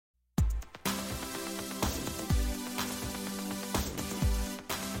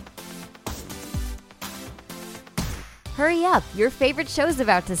Hurry up, your favorite show's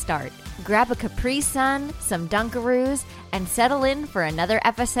about to start. Grab a Capri Sun, some Dunkaroos, and settle in for another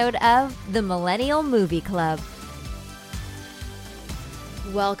episode of The Millennial Movie Club.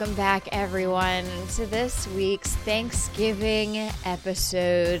 Welcome back, everyone, to this week's Thanksgiving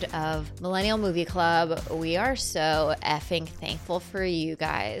episode of Millennial Movie Club. We are so effing thankful for you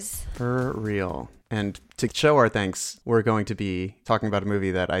guys. For real. And to show our thanks, we're going to be talking about a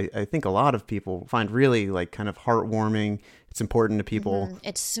movie that I think a lot of people find really kind of heartwarming. It's important to people. Mm-hmm.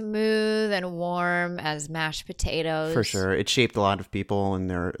 It's smooth and warm as mashed potatoes. For sure. It shaped a lot of people in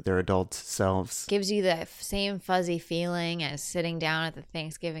their adult selves. Gives you the same fuzzy feeling as sitting down at the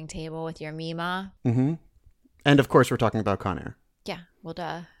Thanksgiving table with your Mima. Mm-hmm. And of course, we're talking about Con Air. Yeah, well,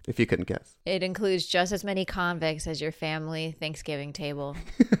 duh. If you couldn't guess. It includes just as many convicts as your family Thanksgiving table.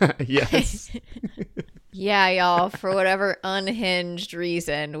 Yes. Yeah, y'all, for whatever unhinged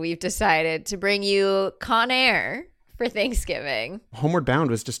reason, we've decided to bring you Con Air for Thanksgiving. Homeward Bound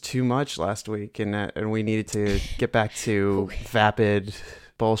was just too much last week, and we needed to get back to vapid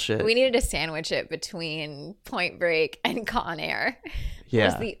bullshit. We needed to sandwich it between Point Break and Con Air. Yeah. It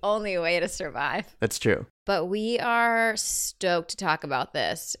was the only way to survive. That's true. But we are stoked to talk about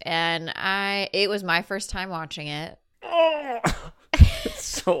this, and it was my first time watching it. It's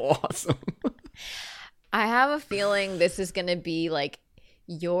so awesome. I have a feeling this is going to be like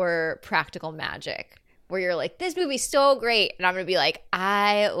your practical magic, where you're like, this movie's so great. And I'm going to be like,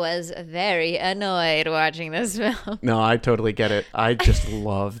 I was very annoyed watching this film. No, I totally get it. I just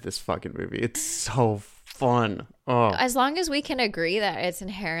love this fucking movie. It's so fun. Oh. As long as we can agree that it's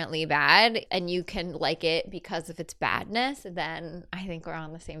inherently bad and you can like it because of its badness, then I think we're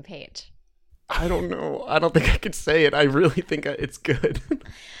on the same page. I don't know. I don't think I can say it. I really think it's good.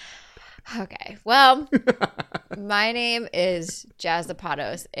 Okay, well, my name is Jazz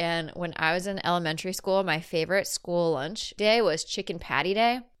Zapatos, and when I was in elementary school, my favorite school lunch day was Chicken Patty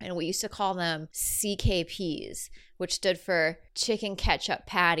Day, and we used to call them CKPs, which stood for Chicken Ketchup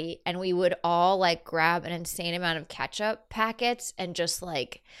Patty, and we would all grab an insane amount of ketchup packets and just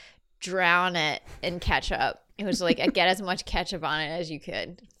drown it in ketchup. It was get as much ketchup on it as you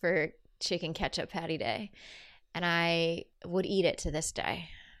could for Chicken Ketchup Patty Day, and I would eat it to this day.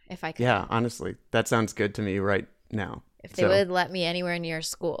 If I could. Yeah, honestly, that sounds good to me right now. If they would let me anywhere near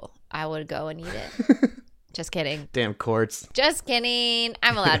school, I would go and eat it. Just kidding. Damn courts. Just kidding.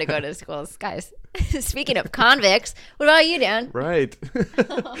 I'm allowed to go to schools, guys. Speaking of convicts, what about you, Dan? Right.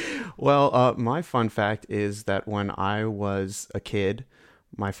 Well, my fun fact is that when I was a kid,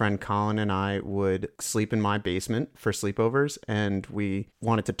 my friend Colin and I would sleep in my basement for sleepovers, and we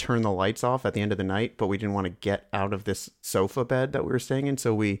wanted to turn the lights off at the end of the night, but we didn't want to get out of this sofa bed that we were staying in,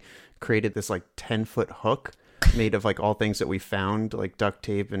 so we created this 10-foot hook made of all things that we found, like duct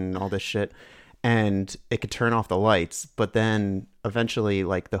tape and all this shit, and it could turn off the lights, but then eventually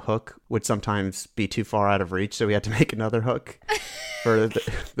the hook would sometimes be too far out of reach, so we had to make another hook for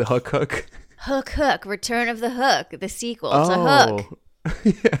the hook. Hook, Return of the Hook, the sequel to Hook.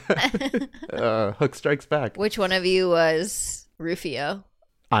 Yeah. Hook Strikes Back. Which one of you was Rufio?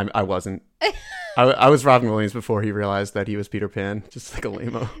 I wasn't. I was Robin Williams before he realized that he was Peter Pan, just like a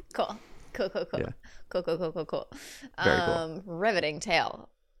lame-o. Cool. Yeah. Cool. Very cool. Riveting tale.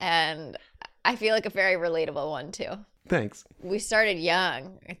 And I feel like a very relatable one too. Thanks. We started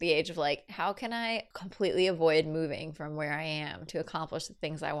young at the age of how can I completely avoid moving from where I am to accomplish the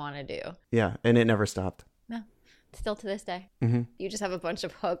things I want to do? Yeah, and it never stopped. No. Still to this day. Mm-hmm. You just have a bunch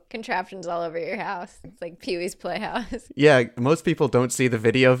of hook contraptions all over your house. It's like Pee-wee's Playhouse. Yeah, most people don't see the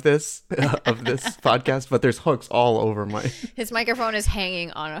video of this podcast, but there's hooks all over my... His microphone is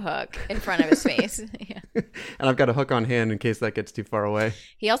hanging on a hook in front of his face. Yeah. And I've got a hook on hand in case that gets too far away.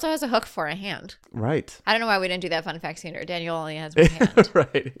 He also has a hook for a hand. Right. I don't know why we didn't do that fun fact sooner. Daniel only has one hand.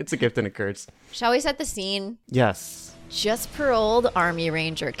 Right. It's a gift and a curse. Shall we set the scene? Yes. Just paroled Army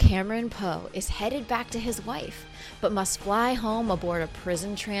Ranger Cameron Poe is headed back to his wife, but must fly home aboard a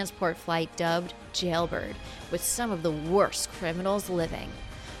prison transport flight dubbed Jailbird with some of the worst criminals living.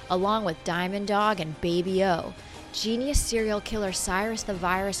 Along with Diamond Dog and Baby O, genius serial killer Cyrus the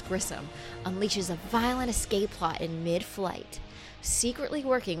Virus Grissom unleashes a violent escape plot in mid-flight. Secretly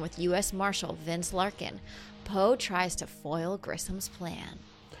working with U.S. Marshal Vince Larkin, Poe tries to foil Grissom's plan.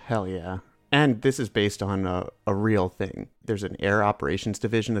 Hell yeah. And this is based on a real thing. There's an air operations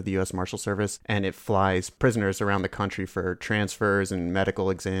division of the U.S. Marshal Service, and it flies prisoners around the country for transfers and medical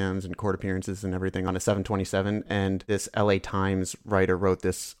exams and court appearances and everything on a 727. And this LA Times writer wrote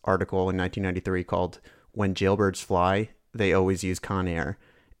this article in 1993 called "When Jailbirds Fly, They Always Use Con Air."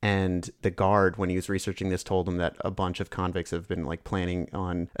 And the guard, when he was researching this, told him that a bunch of convicts have been like planning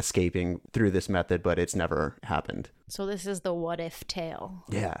on escaping through this method, but it's never happened. So this is the what if tale.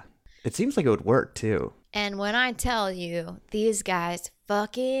 Yeah. It seems like it would work too. And when I tell you, these guys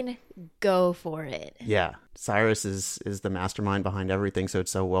fucking go for it. Yeah. Cyrus is the mastermind behind everything, so it's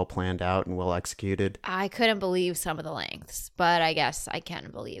so well planned out and well executed. I couldn't believe some of the lengths, but I guess I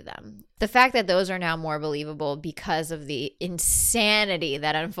can believe them. The fact that those are now more believable because of the insanity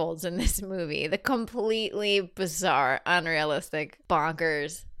that unfolds in this movie, the completely bizarre, unrealistic,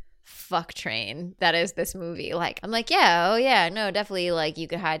 bonkers fuck train that is this movie. Like, I'm like, yeah, oh yeah, no, definitely, like, you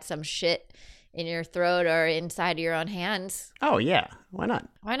could hide some shit in your throat or inside your own hands. Oh, yeah. Why not?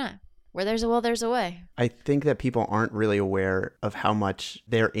 Why not? Where there's a will, there's a way. I think that people aren't really aware of how much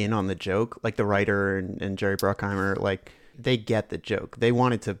they're in on the joke. Like the writer and Jerry Bruckheimer, like, they get the joke. They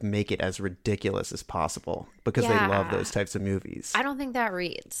wanted to make it as ridiculous as possible because they love those types of movies. I don't think that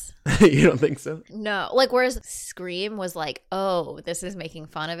reads. You don't think so? No. Like, whereas Scream was like, oh, this is making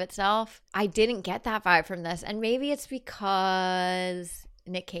fun of itself. I didn't get that vibe from this. And maybe it's because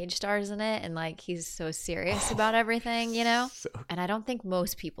Nick Cage stars in it and like he's so serious about everything, you know? And I don't think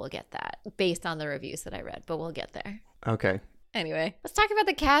most people get that based on the reviews that I read, but we'll get there. Okay. Anyway, let's talk about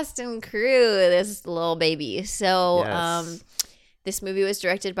the cast and crew, this little baby. So, Yes. This movie was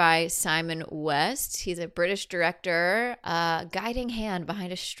directed by Simon West. He's a British director, guiding hand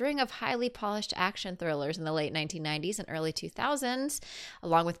behind a string of highly polished action thrillers in the late 1990s and early 2000s.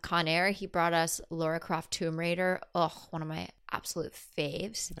 Along with Con Air, he brought us Lara Croft Tomb Raider. Oh, one of my absolute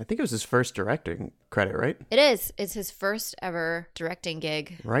faves. I think it was his first directing credit, right? It is. It's his first ever directing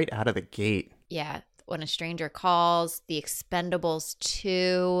gig. Right out of the gate. Yeah. When a Stranger Calls, The Expendables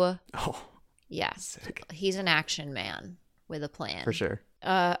 2. Oh, yeah. sick. He's an action man with a plan. For sure.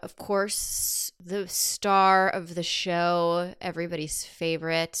 Of course, the star of the show, everybody's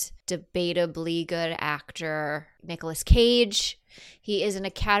favorite, debatably good actor, Nicolas Cage. He is an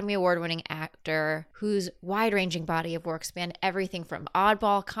Academy Award-winning actor whose wide-ranging body of work spanned everything from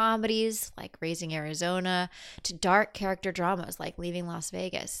oddball comedies like Raising Arizona to dark character dramas like Leaving Las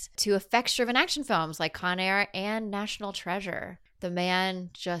Vegas to effects-driven action films like Con Air and National Treasure. The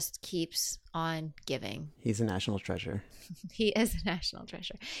man just keeps on giving. He's a national treasure. He is a national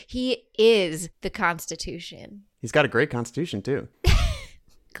treasure. He is the Constitution. He's got a great constitution, too.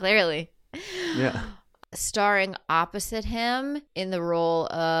 Clearly. Yeah. Starring opposite him in the role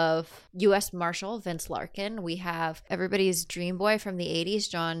of U.S. Marshal Vince Larkin, we have everybody's dream boy from the 80s,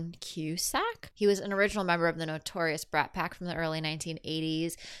 John Cusack. He was an original member of the notorious Brat Pack from the early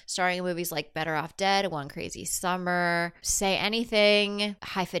 1980s, starring in movies like Better Off Dead, One Crazy Summer, Say Anything,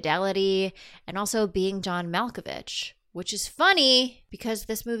 High Fidelity, and also Being John Malkovich, which is funny because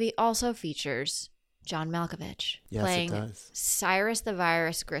this movie also features John Malkovich playing Cyrus the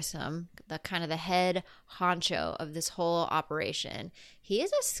Virus Grissom, the head honcho of this whole operation. He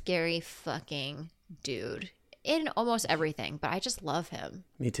is a scary fucking dude in almost everything, but I just love him.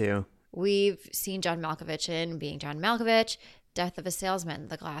 Me too. We've seen John Malkovich in Being John Malkovich, Death of a Salesman,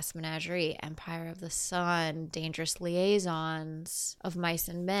 The Glass Menagerie, Empire of the Sun, Dangerous Liaisons, Of Mice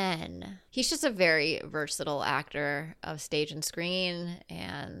and Men. He's just a very versatile actor of stage and screen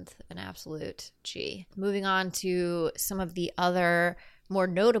and an absolute G. Moving on to some of the other more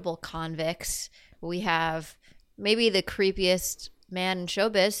notable convicts, we have maybe the creepiest man in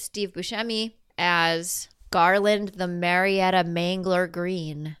showbiz, Steve Buscemi, as Garland the Marietta Mangler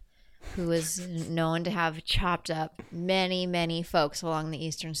Green, who is known to have chopped up many, many folks along the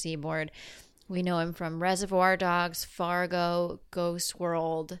eastern seaboard. We know him from Reservoir Dogs, Fargo, Ghost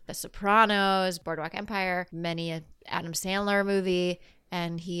World, The Sopranos, Boardwalk Empire, many an Adam Sandler movie,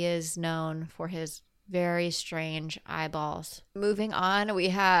 and he is known for his very strange eyeballs. Moving on, we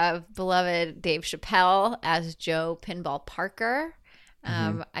have beloved Dave Chappelle as Joe Pinball Parker.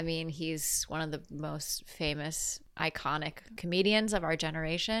 I mean, he's one of the most famous, iconic comedians of our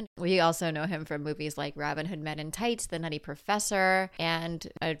generation. We also know him from movies like Robin Hood Men in Tights, The Nutty Professor, and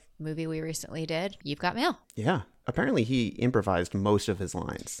a movie we recently did, You've Got Mail. Yeah. Apparently he improvised most of his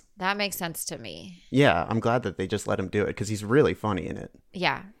lines. That makes sense to me. Yeah, I'm glad that they just let him do it because he's really funny in it.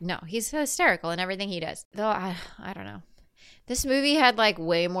 Yeah, no, he's hysterical in everything he does. Though, I don't know. This movie had like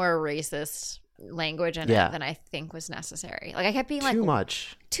way more racist language in it than I think was necessary. Like I kept being like too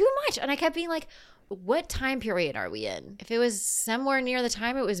much, and I kept being like, what time period are we in? If it was somewhere near the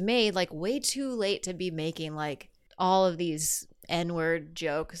time it was made, like way too late to be making like all of these N-word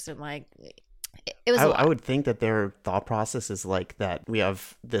jokes and like it was I would think that their thought process is like that we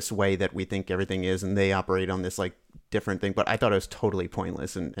have this way that we think everything is and they operate on this like different thing, but I thought it was totally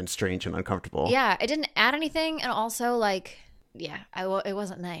pointless and strange and uncomfortable. Yeah, it didn't add anything, and also like it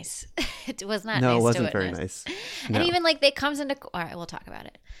wasn't nice. It was not No, nice it wasn't to very witness. nice. And No. even like they comes into all right, we'll talk about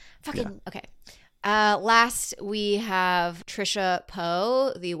it. Okay. Last we have Trisha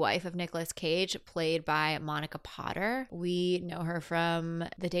Poe, the wife of Nicolas Cage, played by Monica Potter. We know her from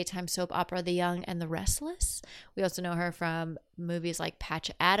the daytime soap opera The Young and the Restless. We also know her from movies like Patch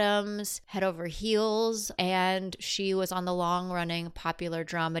Adams, Head Over Heels, and she was on the long-running popular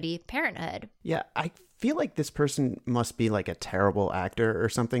dramedy Parenthood. Yeah, I feel like this person must be like a terrible actor or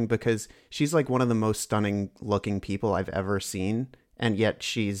something, because she's like one of the most stunning looking people I've ever seen. And yet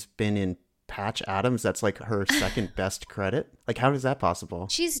she's been in Patch Adams. That's like her second best credit. Like, how is that possible?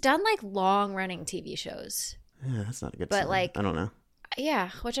 She's done like long-running TV shows. Yeah, that's not a good But sign. like, I don't know. yeah,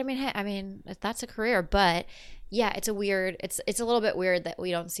 which I mean, hey, that's a career, but yeah, it's a little bit weird that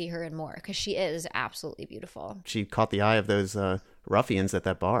we don't see her in more because she is absolutely beautiful. She caught the eye of those ruffians at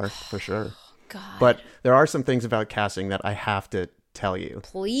that bar for sure. God, But there are some things about casting that I have to tell you.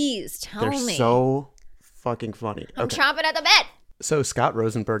 please tell They're me. so fucking funny. I'm chomping at the bit. So Scott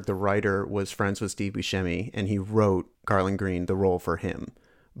Rosenberg, the writer, was friends with Steve Buscemi, and he wrote Garland Green, the role for him.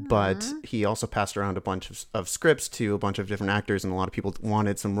 But he also passed around a bunch of scripts to a bunch of different actors, and a lot of people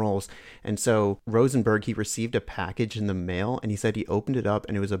wanted some roles. And so Rosenberg, he received a package in the mail, and he said he opened it up,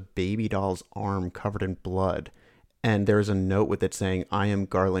 and it was a baby doll's arm covered in blood. And there was a note with it saying, "I am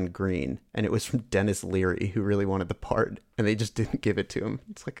Garland Green." And it was from Dennis Leary, who really wanted the part. And they just didn't give it to him.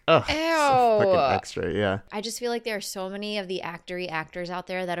 It's like, oh, so fucking extra, yeah. I just feel like there are so many of the actors out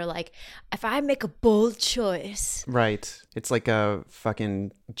there that are like, if I make a bold choice. Right. It's like a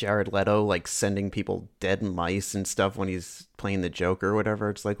fucking Jared Leto, like sending people dead mice and stuff when he's playing the Joker or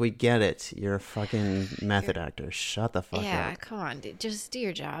whatever. It's like, we get it. You're a fucking method actor. Shut the fuck Yeah, up. come on, dude. Just do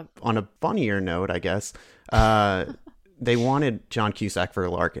your job. On a funnier note, I guess, they wanted John Cusack for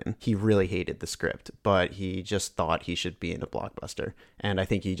Larkin. He really hated the script, but he just thought he should be in a blockbuster. And I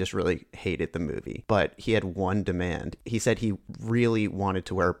think he just really hated the movie. But he had one demand. He said he really wanted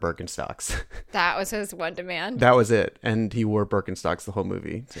to wear Birkenstocks. That was his one demand. That was it. And he wore Birkenstocks the whole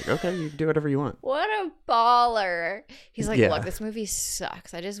movie. It's like, okay, you can do whatever you want. What a baller. He's like, Yeah. look, this movie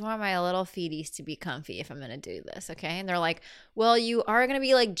sucks. I just want my little feeties to be comfy if I'm going to do this, okay? And they're like, well, you are going to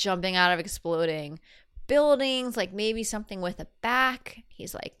be like jumping out of exploding buildings, like maybe something with a back.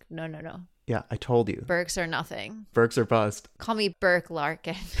 He's like, no. Yeah, I told you. Burks are nothing. Burks are bust. Call me Burke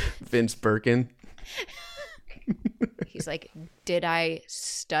Larkin. Vince Birkin. He's like, did I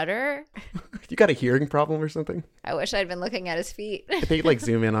stutter? You got a hearing problem or something? I wish I'd been looking at his feet. I think like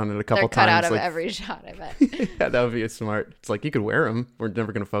zoom in on it a couple They're cut times. out of like, every shot, I bet. yeah, that would be smart. It's like, you could wear them. We're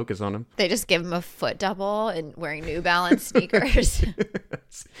never going to focus on them. They just give him a foot double and wearing New Balance sneakers.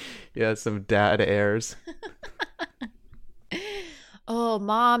 Yeah, some dad airs. Oh,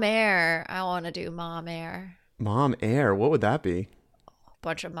 Mom Air. I want to do Mom Air. Mom air. What would that be?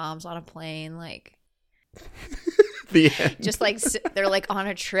 Bunch of moms on a plane, like The end. just like they're like on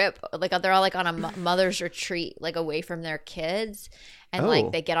a trip, like they're all like on a mother's retreat, like away from their kids, and Oh.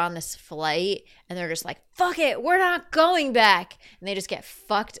 like they get on this flight and they're just like, fuck it, we're not going back, and they just get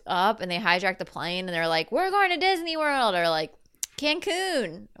fucked up and they hijack the plane and they're like, we're going to Disney World or like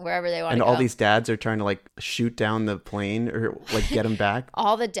Cancun, wherever they want to And go. all these dads are trying to like shoot down the plane or like get him back.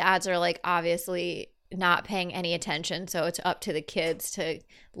 All the dads are like obviously not paying any attention, so it's up to the kids to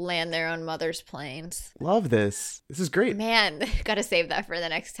land their own mother's planes. Love this. This is great. Man, gotta save that for the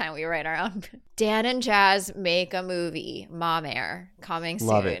next time we write our own. Dan and Jazz make a movie, Mom Air, coming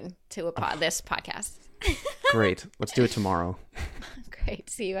Love soon to this podcast. Great. Let's do it tomorrow. Great.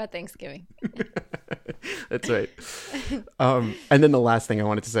 See you at Thanksgiving. That's right. And then the last thing I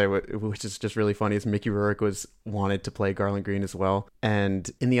wanted to say, which is just really funny, is Mickey Rourke wanted to play Garland Green as well. And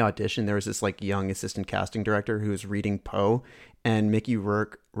in the audition, there was this like young assistant casting director who was reading Poe, and Mickey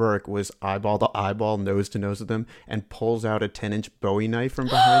Rourke was eyeball to eyeball, nose to nose with him, and pulls out a 10-inch Bowie knife from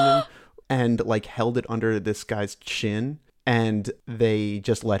behind him and like held it under this guy's chin. And they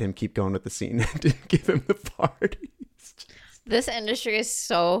just let him keep going with the scene and didn't give him the part. This industry is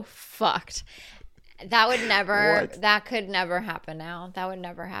so fucked. That would never, What? that could never happen now. That would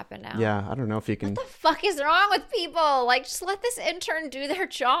never happen now. Yeah, I don't know if you can. What the fuck is wrong with people? Like, just let this intern do their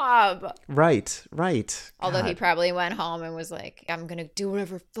job. Right. Although he God, probably went home and was like, I'm going to do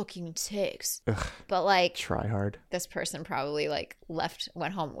whatever fucking it takes. But like, try hard. this person probably like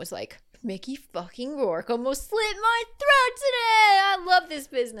went home and was like, Mickey fucking Rourke almost slit my throat today. I love this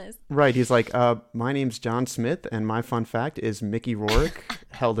business. Right. He's like, my name's John Smith, and my fun fact is Mickey Rourke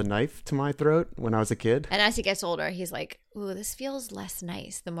held a knife to my throat when I was a kid. And as he gets older, he's like, ooh, this feels less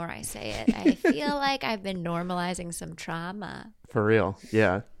nice the more I say it. I feel like I've been normalizing some trauma. For real.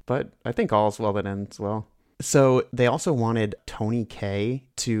 Yeah. But I think all's well that ends well. So they also wanted Tony Kaye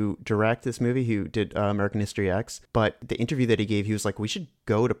to direct this movie, who did American History X. But the interview that he gave, he was like, we should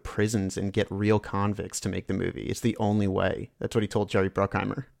go to prisons and get real convicts to make the movie. It's the only way. That's what he told Jerry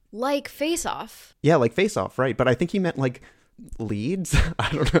Bruckheimer. Like Face Off. Yeah, like Face Off, right. But I think he meant like leads. I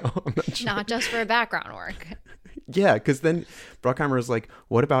don't know. I'm not sure. Not just for background work. Yeah, because then Bruckheimer was like,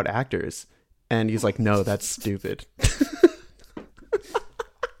 what about actors? And he's like, no, that's stupid.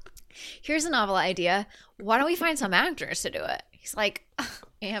 Here's a novel idea. Why don't we find some actors to do it? He's like,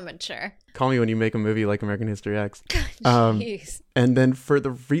 amateur. Call me when you make a movie like American History X. Jeez. And then for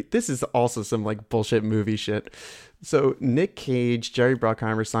the this is also some like bullshit movie shit. So Nick Cage, Jerry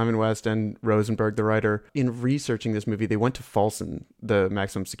Bruckheimer, Simon West, and Rosenberg, the writer, in researching this movie, they went to Folsom, the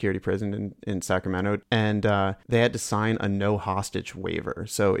maximum security prison in Sacramento, and they had to sign a no hostage waiver.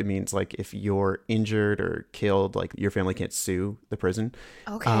 So it means like if you're injured or killed, like your family can't sue the prison.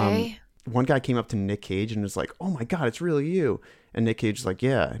 Okay. One guy came up to Nick Cage and was like, "Oh my God, it's really you." And Nick Cage was like,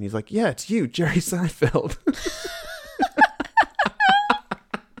 "Yeah." And he's like, "Yeah, it's you, Jerry Seinfeld."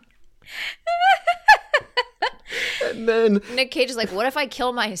 And then Nick Cage is like, what if I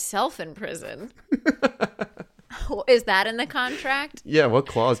kill myself in prison? Is that in the contract? Yeah, what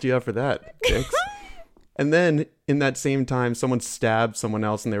clause do you have for that, Dix? And then in that same time, someone stabbed someone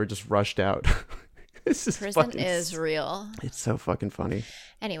else and they were just rushed out. This is Prison is real. It's so fucking funny.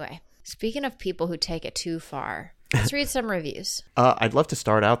 Anyway, speaking of people who take it too far, let's read some reviews. I'd love to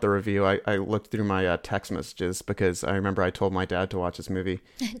start out the review. I looked through my text messages because I remember I told my dad to watch this movie.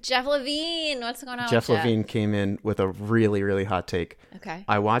 Jeff Levine, what's going on Jeff with Levine came in with a really, really hot take. Okay.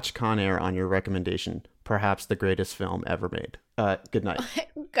 I watched Con Air on your recommendation. Perhaps the greatest film ever made. Good night.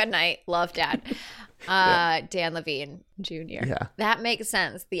 Good night. Love, Dad. Dan Levine Jr. Yeah. That makes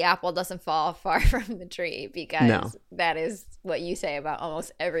sense. The apple doesn't fall far from the tree because that is what you say about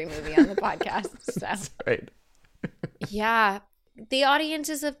almost every movie on the podcast. So. That's right. Yeah. The audience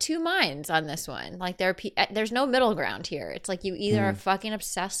is of two minds on this one. Like there's no middle ground here. It's like you either are fucking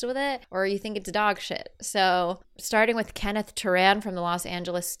obsessed with it or you think it's dog shit. So starting with Kenneth Turan from the Los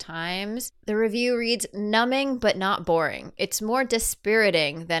Angeles Times, the review reads, numbing but not boring. It's more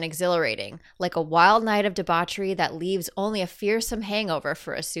dispiriting than exhilarating, like a wild night of debauchery that leaves only a fearsome hangover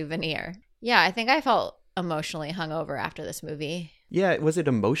for a souvenir. Yeah, I think I felt emotionally hungover after this movie. Yeah, was it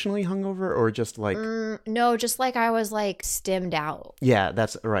emotionally hungover or just like... No, just like I was like stimmed out. Yeah,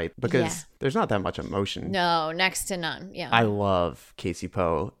 that's right. Because there's not that much emotion. No, next to none. Yeah. I love Casey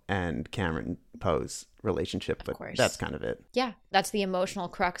Poe and Cameron Poe's relationship, but that's kind of it. Yeah, that's the emotional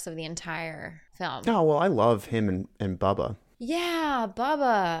crux of the entire film. Oh, well, I love him and Bubba. Yeah,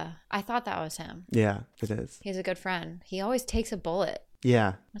 Bubba. I thought that was him. Yeah, it is. He's a good friend. He always takes a bullet.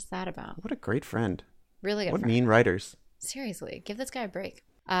 Yeah. What's that about? What a great friend. Really good friend. What mean writers. Seriously, give this guy a break.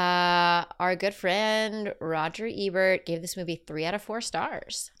 Our good friend Roger Ebert gave this movie 3 out of 4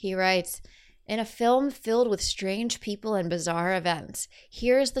 stars. He writes, in a film filled with strange people and bizarre events,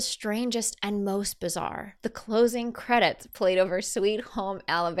 here's the strangest and most bizarre. The closing credits played over Sweet Home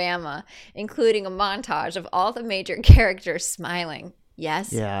Alabama, including a montage of all the major characters smiling.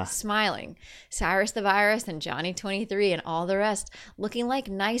 Yes, smiling. Cyrus the Virus and Johnny 23 and all the rest looking like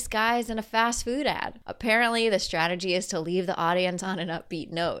nice guys in a fast food ad. Apparently, the strategy is to leave the audience on an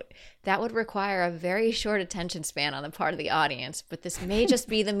upbeat note. That would require a very short attention span on the part of the audience, but this may just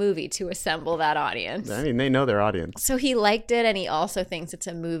be the movie to assemble that audience. I mean, they know their audience. So he liked it, and he also thinks it's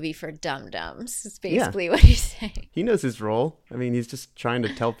a movie for dum-dums, is basically what he's saying. He knows his role. I mean, he's just trying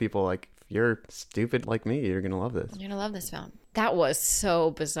to tell people, like, if you're stupid like me, you're going to love this. You're going to love this film. That was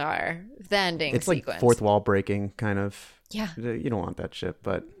so bizarre. The ending it's sequence. Like fourth wall breaking, kind of. Yeah. You don't want that shit,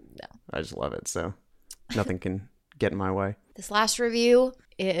 but no. I just love it, so nothing can get in my way. This last review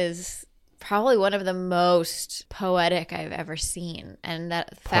is probably one of the most poetic I've ever seen. And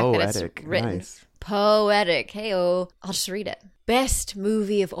that fact that it's written. Nice. Poetic. Hey-oh. I'll just read it. Best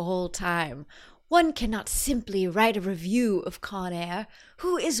movie of all time. One cannot simply write a review of Con Air.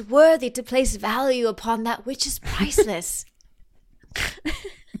 Who is worthy to place value upon that which is priceless?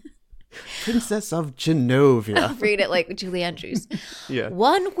 Princess of Genovia. I'll read it like Julie Andrews. Yeah.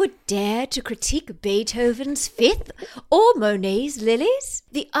 One would dare to critique Beethoven's Fifth or Monet's Lilies?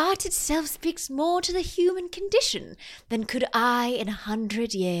 The art itself speaks more to the human condition than could I in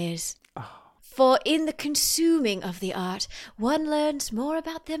 100 years. For in the consuming of the art, one learns more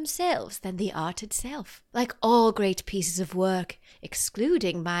about themselves than the art itself. Like all great pieces of work,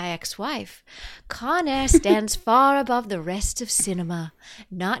 excluding my ex-wife, Con Air stands far above the rest of cinema,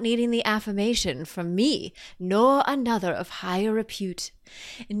 not needing the affirmation from me nor another of higher repute.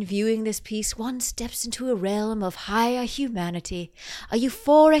 In viewing this piece, one steps into a realm of higher humanity, a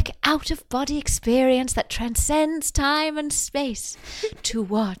euphoric, out-of-body experience that transcends time and space. To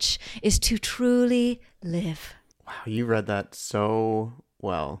watch is to truly live. Wow, you read that so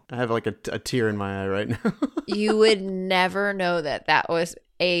well. I have like a tear in my eye right now. You would never know that was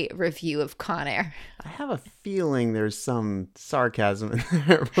a review of Con Air. I have a feeling there's some sarcasm in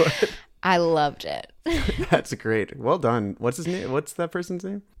there, but I loved it. that's great. Well done. What's his name? What's that person's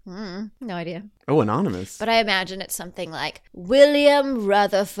name? No idea. Oh, anonymous. But I imagine it's something like William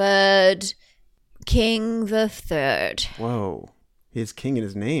Rutherford King the Third. Whoa. He has king in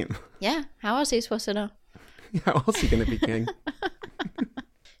his name. Yeah. How else are you supposed to know? How else is he going to be king?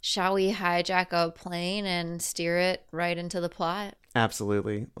 Shall we hijack a plane and steer it right into the plot?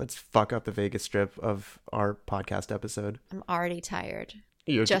 Absolutely. Let's fuck up the Vegas Strip of our podcast episode. I'm already tired.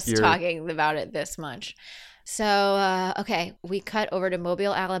 You're Talking about it this much. So, okay, we cut over to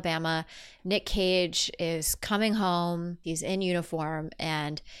Mobile, Alabama. Nick Cage is coming home. He's in uniform,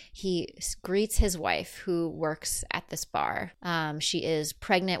 and he greets his wife, who works at this bar. She is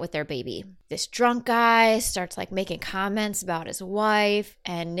pregnant with their baby. This drunk guy starts like making comments about his wife,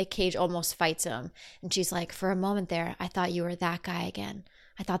 and Nick Cage almost fights him. And she's like, for a moment there, I thought you were that guy again.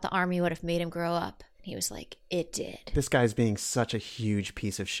 I thought the army would have made him grow up. He was like, it did. This guy's being such a huge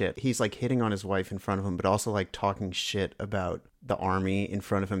piece of shit. He's like hitting on his wife in front of him, but also like talking shit about the army in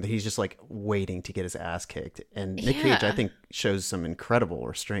front of him. That he's just like waiting to get his ass kicked. And Nick Cage, I think, shows some incredible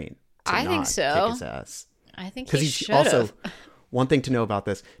restraint to I not think so. kick his ass. I think Because he he's should also, have. one thing to know about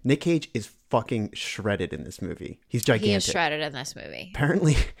this, Nick Cage is fucking shredded in this movie. He's gigantic. He is shredded in this movie.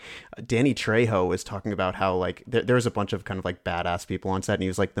 Apparently, Danny Trejo was talking about how like there was a bunch of kind of like badass people on set, and he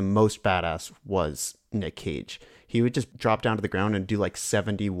was like the most badass was Nick Cage. He would just drop down to the ground and do like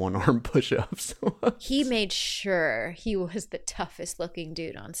 70 one-arm push-ups. He made sure he was the toughest looking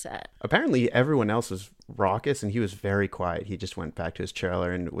dude on set. Apparently, everyone else was raucous, and he was very quiet. He just went back to his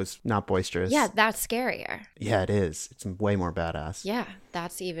trailer and was not boisterous. Yeah, that's scarier. Yeah, it is. It's way more badass. Yeah,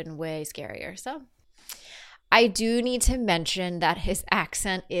 that's even way scarier. So I do need to mention that his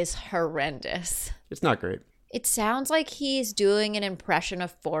accent is horrendous. It's not great. It sounds like he's doing an impression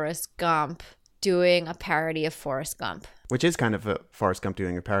of Forrest Gump doing a parody of Forrest Gump. Which is kind of a Forrest Gump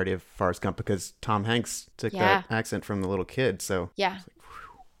doing a parody of Forrest Gump, because Tom Hanks took that accent from the little kid. So yeah,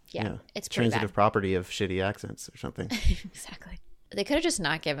 it's pretty transitive bad. Property of shitty accents or something. Exactly. They could have just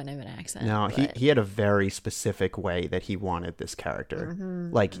not given him an accent. No, but... he had a very specific way that he wanted this character.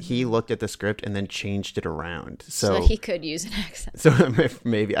 Like, he looked at the script and then changed it around. So that he could use an accent. So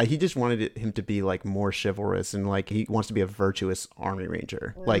maybe he just wanted him to be like more chivalrous, and like he wants to be a virtuous army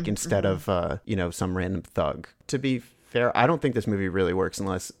ranger, like instead of some random thug. To be fair, I don't think this movie really works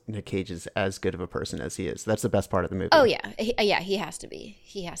unless Nick Cage is as good of a person as he is. That's the best part of the movie. Oh yeah, he has to be.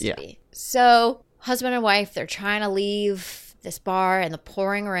 He has to be. So husband and wife, they're trying to leave this bar in the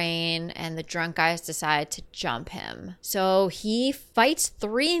pouring rain, and the drunk guys decide to jump him. So he fights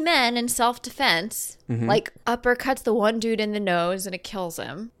 3 men in self-defense, like uppercuts the one dude in the nose, and it kills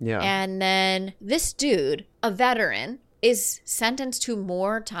him. Yeah. And then this dude, a veteran, is sentenced to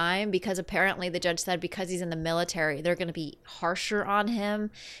more time because apparently the judge said because he's in the military, they're going to be harsher on him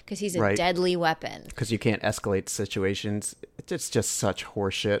because he's a deadly weapon. Because you can't escalate situations. It's just such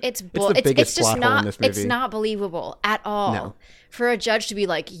horseshit. It's the biggest plot hole in this movie. It's not believable at all. No. For a judge to be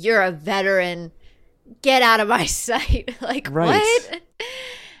like, you're a veteran, get out of my sight. Like, what?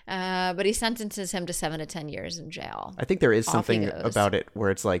 But he sentences him to 7 to 10 years in jail. I think there is something about it where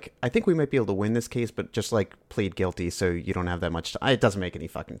it's like, I think we might be able to win this case, but just like plead guilty so you don't have that much time. It doesn't make any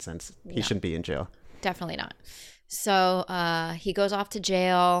fucking sense. He shouldn't be in jail. Definitely not. So he goes off to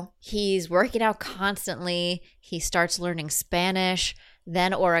jail. He's working out constantly. He starts learning Spanish,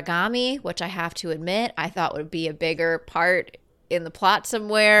 then origami, which I have to admit I thought would be a bigger part in the plot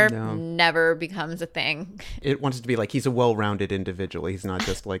somewhere. No. Never becomes a thing. It wants it to be like he's a well-rounded individual. He's not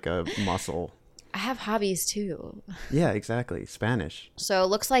just like a muscle. I have hobbies too. Yeah, exactly. Spanish. So it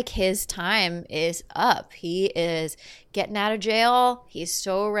looks like his time is up. He is getting out of jail. He's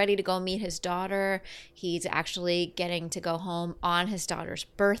so ready to go meet his daughter. He's actually getting to go home on his daughter's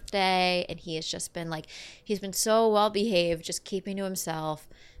birthday. And he has just been like, he's been so well behaved, just keeping to himself,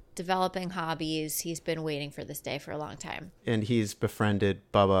 developing hobbies. He's been waiting for this day for a long time. And he's befriended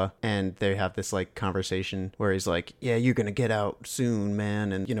Bubba, and they have this like conversation where he's like, yeah, you're gonna get out soon,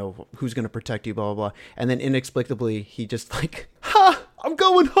 man, and who's gonna protect you, blah blah blah. And then inexplicably he just like, ha, I'm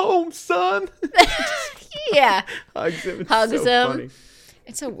going home, son. Yeah. Hugs him. Hugs him. Funny.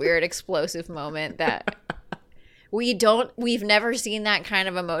 It's a weird explosive moment that we've never seen that kind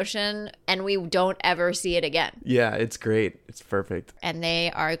of emotion, and we don't ever see it again. Yeah, it's great. It's perfect. And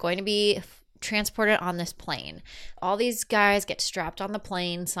they are going to be transported on this plane. All these guys get strapped on the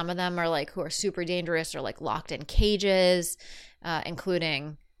plane. Some of them are like who are super dangerous or like locked in cages,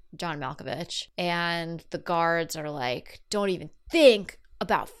 including John Malkovich. And the guards are like, don't even think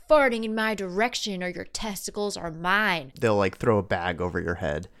about farting in my direction or your testicles are mine. They'll like throw a bag over your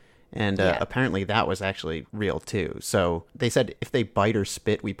head. And apparently that was actually real too. So they said if they bite or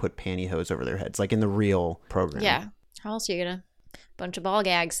spit, we put pantyhose over their heads, like in the real program. Yeah. How else are you gonna? Bunch of ball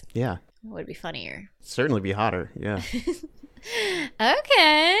gags. Yeah. Would be funnier. Certainly be hotter. Yeah.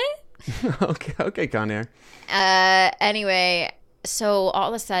 Okay. Okay, Con Air. Anyway, so all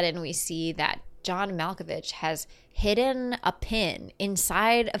of a sudden we see that John Malkovich has hidden a pin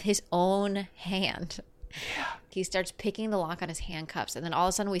inside of his own hand. Yeah. He starts picking the lock on his handcuffs, and then all of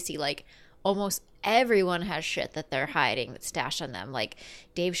a sudden we see like almost everyone has shit that they're hiding that's stashed on them. Like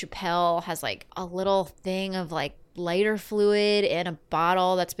Dave Chappelle has like a little thing of like lighter fluid in a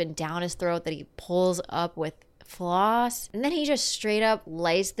bottle that's been down his throat that he pulls up with floss, and then he just straight up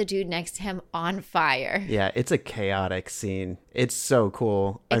lights the dude next to him on fire. Yeah, it's a chaotic scene. It's so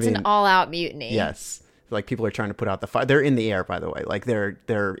cool. It's an all-out mutiny. Yes. Like people are trying to put out the fire. They're in the air, by the way. Like they're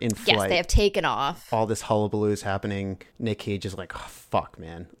in flight. Yes, they have taken off. All this hullabaloo is happening. Nick Cage is like, oh, fuck,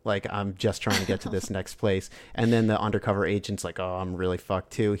 man. Like, I'm just trying to get to this next place. And then the undercover agent's like, oh, I'm really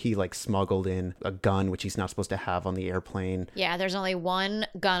fucked too. He like smuggled in a gun, which he's not supposed to have on the airplane. Yeah, there's only one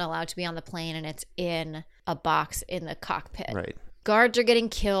gun allowed to be on the plane, and it's in a box in the cockpit. Right. Guards are getting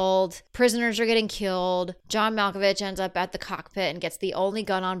killed. Prisoners are getting killed. John Malkovich ends up at the cockpit and gets the only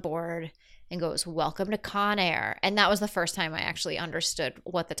gun on board and goes, welcome to Con Air. And that was the first time I actually understood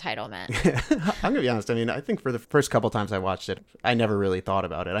what the title meant. I'm going to be honest. I mean, I think for the first couple times I watched it, I never really thought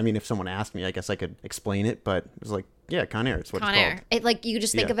about it. I mean, if someone asked me, I guess I could explain it, but it was like, yeah, Con Air. It's what Con it's Air. called. It, like, you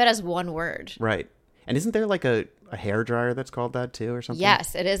just think of it as one word. Right. And isn't there like a hair dryer that's called that too or something?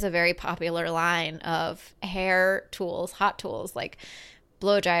 Yes, it is a very popular line of hair tools, hot tools, like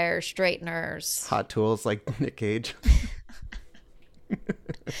blow dryers, straighteners. Hot tools like Nick Cage.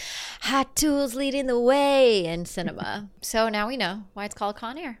 Hot tools leading the way in cinema. So now we know why it's called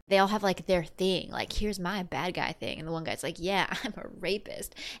Con Air. They all have like their thing. Like, here's my bad guy thing. And the one guy's like, yeah, I'm a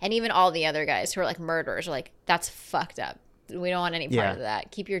rapist. And even all the other guys who are like murderers are like, that's fucked up. We don't want any part of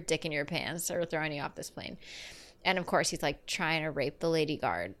that. Keep your dick in your pants or we're throwing you off this plane. And of course, he's like trying to rape the lady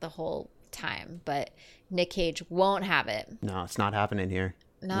guard the whole time. But Nick Cage won't have it. No, it's not happening here.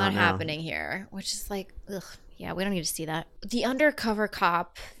 Not happening here. Which is like, ugh. Yeah, we don't need to see that. The undercover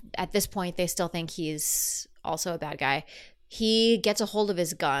cop, at this point, they still think he's also a bad guy. He gets a hold of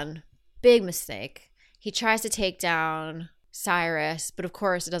his gun. Big mistake. He tries to take down Cyrus, but of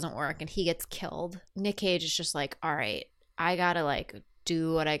course it doesn't work and he gets killed. Nick Cage is just like, all right, I gotta like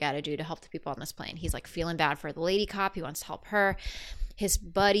do what I gotta do to help the people on this plane. He's like feeling bad for the lady cop. He wants to help her. His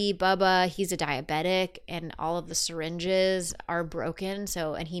buddy, Bubba, he's a diabetic and all of the syringes are broken.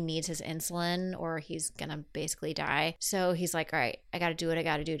 And he needs his insulin or he's going to basically die. So he's like, all right, I got to do what I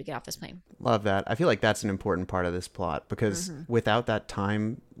got to do to get off this plane. Love that. I feel like that's an important part of this plot because without that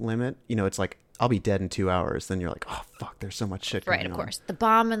time limit, you know, it's like, I'll be dead in 2 hours. Then you're like, oh, fuck, there's so much shit going on. Right, of course. The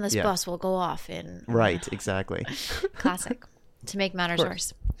bomb in this bus will go off in... Right, exactly. Classic. To make matters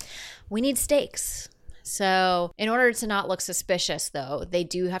worse. We need stakes. So in order to not look suspicious, though, they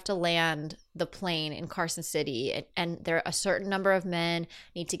do have to land the plane in Carson City. And there a certain number of men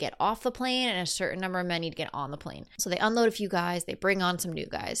need to get off the plane and a certain number of men need to get on the plane. So they unload a few guys. They bring on some new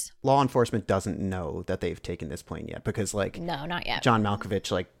guys. Law enforcement doesn't know that they've taken this plane yet because, like... No, not yet. John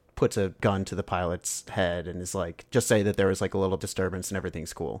Malkovich, like, puts a gun to the pilot's head and is like, just say that there was, like, a little disturbance and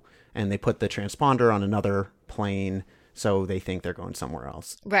everything's cool. And they put the transponder on another plane... So they think they're going somewhere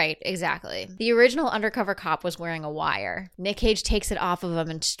else. Right, exactly. The original undercover cop was wearing a wire. Nick Cage takes it off of him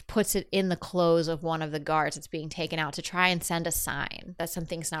and just puts it in the clothes of one of the guards that's being taken out to try and send a sign that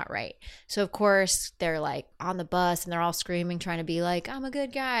something's not right. So, of course, they're like on the bus and they're all screaming, trying to be like, I'm a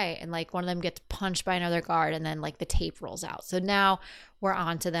good guy. And like one of them gets punched by another guard and then like the tape rolls out. So now we're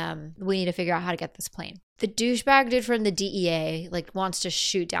on to them. We need to figure out how to get this plane. The douchebag dude from the DEA like wants to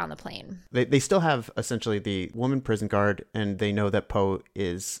shoot down the plane. They still have essentially the woman prison guard, and they know that Poe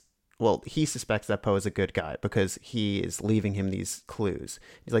is, well, he suspects that Poe is a good guy because he is leaving him these clues.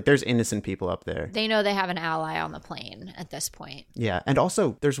 He's like, there's innocent people up there. They know they have an ally on the plane at this point. Yeah, and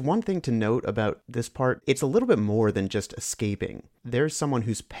also there's one thing to note about this part. It's a little bit more than just escaping. There's someone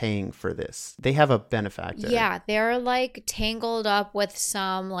who's paying for this. They have a benefactor. Yeah, they're like tangled up with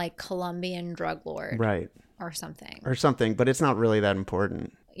some like Colombian drug lord. Right. Or something. But it's not really that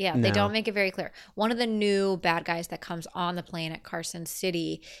important. Yeah, No. they don't make it very clear. One of the new bad guys that comes on the plane at Carson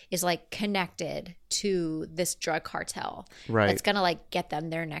City is like connected to this drug cartel. Right. That's going to like get them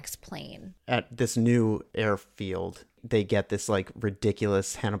their next plane. At this new airfield, they get this like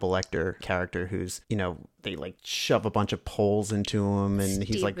ridiculous Hannibal Lecter character who's, you know, they like shove a bunch of poles into him, and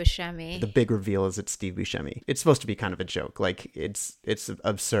he's Steve like, Buscemi. the big reveal is it's Steve Buscemi. It's supposed to be kind of a joke. Like it's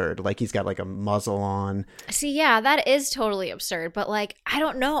absurd. Like he's got like a muzzle on. See, yeah, that is totally absurd, but like I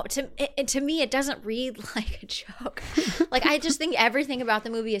don't know. To me, it doesn't read like a joke. Like I just think everything about the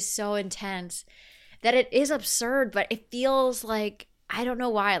movie is so intense that it is absurd, but it feels like I don't know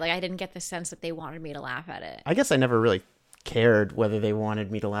why. Like I didn't get the sense that they wanted me to laugh at it. I guess I never really cared whether they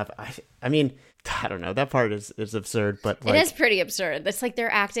wanted me to laugh. I mean, I don't know. That part is absurd, but like, it is pretty absurd. It's like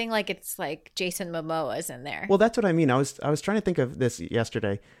they're acting like it's like Jason Momoa's in there. well, that's what I mean. I was trying to think of this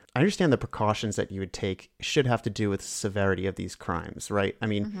yesterday. I understand the precautions that you would take should have to do with severity of these crimes, right? I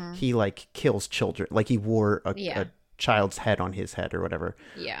mean, he like kills children. Like he wore a child's head on his head or whatever.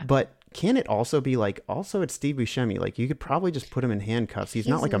 Yeah. But can it also be like, also it's Steve Buscemi. Like you could probably just put him in handcuffs. He's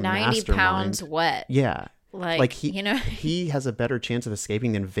not like a 90 mastermind. pounds wet. Yeah. Like he, you know. he has a better chance of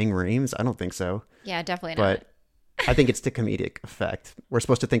escaping than Ving Rhames. I don't think so. Yeah, definitely not. But I think it's the comedic effect. We're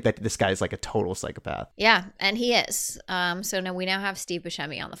supposed to think that this guy is like a total psychopath. Yeah, and he is. So now we have Steve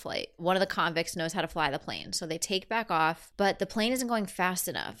Buscemi on the flight. One of the convicts knows how to fly the plane. So they take back off, but the plane isn't going fast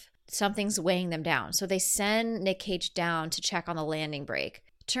enough. Something's weighing them down. So they send Nick Cage down to check on the landing brake.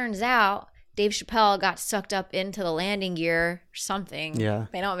 Turns out Dave Chappelle got sucked up into the landing gear or something. Yeah.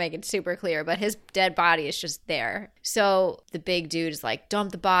 They don't make it super clear, but his dead body is just there. So the big dude is like,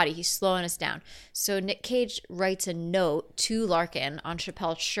 dump the body. He's slowing us down. So Nick Cage writes a note to Larkin on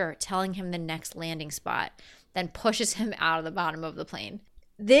Chappelle's shirt telling him the next landing spot, then pushes him out of the bottom of the plane.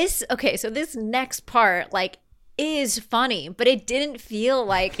 So this next part, like, is funny, but it didn't feel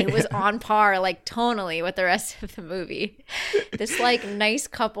like it was on par, like tonally, with the rest of the movie. This like nice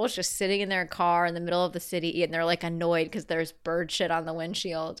couple's just sitting in their car in the middle of the city, and they're like annoyed because there's bird shit on the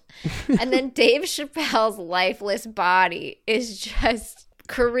windshield. And then Dave Chappelle's lifeless body is just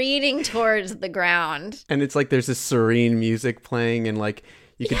careening towards the ground. And it's like there's this serene music playing, and like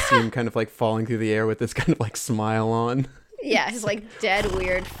you can see him kind of like falling through the air with this kind of like smile on. Yeah, his like dead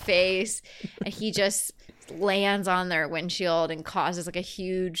weird face, and he just lands on their windshield and causes like a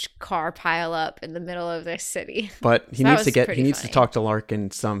huge car pile up in the middle of this city. But he So needs to funny. talk to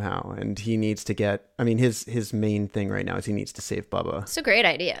Larkin somehow, and he needs to get, I mean, his main thing right now is he needs to save Bubba. It's a great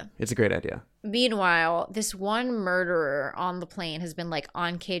idea. It's a great idea. Meanwhile, this one murderer on the plane has been like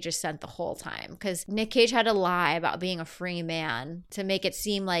on Cage's scent the whole time because Nick Cage had to lie about being a free man to make it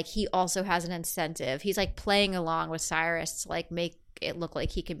seem like he also has an incentive. He's like playing along with Cyrus to like make it look like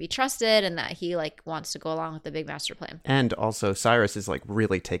he can be trusted and that he like wants to go along with the big master plan. And also Cyrus is like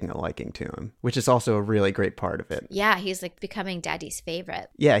really taking a liking to him, which is also a really great part of it. Yeah, he's like becoming Daddy's favorite.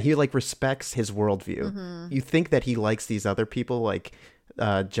 Yeah, he like respects his worldview. You think that he likes these other people like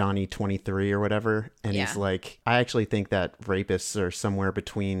Johnny 23 or whatever, and he's like, I actually think that rapists are somewhere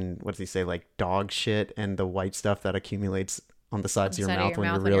between, what does he say, like dog shit and the white stuff that accumulates on the sides of your mouth when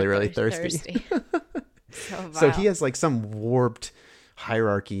you're really thirsty. So he has like some warped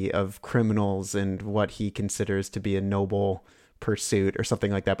hierarchy of criminals and what he considers to be a noble pursuit or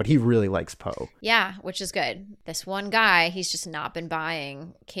something like that, but he really likes Poe. Yeah, which is good. This one guy, he's just not been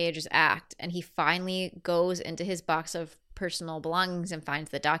buying Cage's act, and he finally goes into his box of personal belongings and finds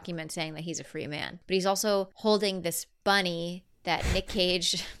the document saying that he's a free man. But he's also holding this bunny that Nick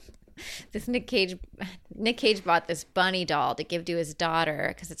Cage Nick Cage bought this bunny doll to give to his daughter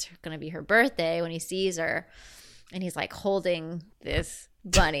because it's going to be her birthday when he sees her. And he's like holding this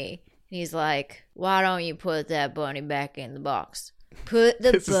bunny. And he's like, why don't you put that bunny back in the box? Put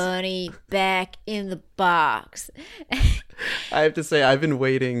the bunny back in the box. I have to say, I've been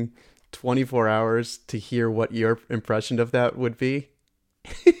waiting 24 hours to hear what your impression of that would be.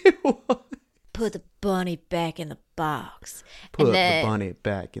 Put the bunny back in the box. Put the bunny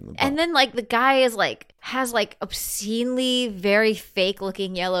back in the box. And then like the guy is like has like obscenely very fake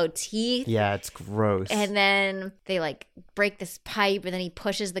looking yellow teeth. Yeah, it's gross. And then they like break this pipe, and then he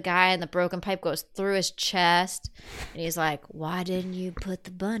pushes the guy and the broken pipe goes through his chest. And he's like, why didn't you put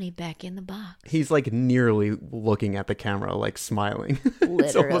the bunny back in the box? He's like nearly looking at the camera, like smiling. Literally.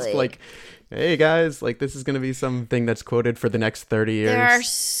 It's almost like, hey guys, like this is going to be something that's quoted for the next 30 years. There are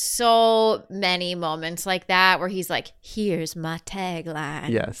so many moments like that where he's like, here's my tagline.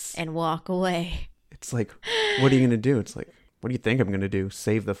 Yes. And walk away. It's like, what are you going to do? It's like, what do you think I'm going to do?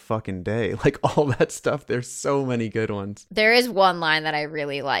 Save the fucking day. Like all that stuff. There's so many good ones. There is one line that I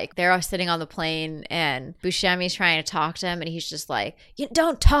really like. They're all sitting on the plane and Buscemi's trying to talk to him and he's just like, you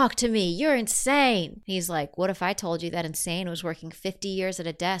don't talk to me. You're insane. He's like, what if I told you that insane was working 50 years at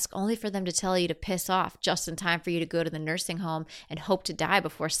a desk only for them to tell you to piss off just in time for you to go to the nursing home and hope to die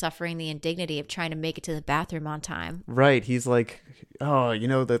before suffering the indignity of trying to make it to the bathroom on time. Right. He's like, oh,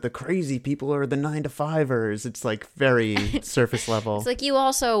 the crazy people are the 9-to-5ers. It's like very surface level. It's like you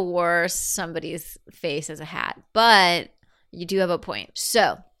also wore somebody's face as a hat, but you do have a point.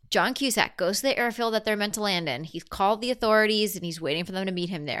 So John Cusack goes to the airfield that they're meant to land in. He's called the authorities and he's waiting for them to meet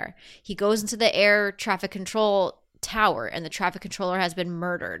him there. He goes into the air traffic control tower and the traffic controller has been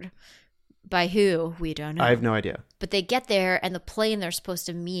murdered. By who? We don't know. I have no idea. But they get there and the plane they're supposed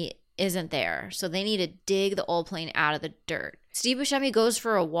to meet isn't there. So they need to dig the old plane out of the dirt. Steve Buscemi goes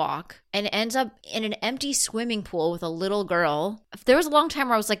for a walk and ends up in an empty swimming pool with a little girl. There was a long time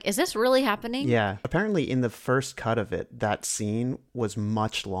where I was like, is this really happening? Yeah. Apparently in the first cut of it, that scene was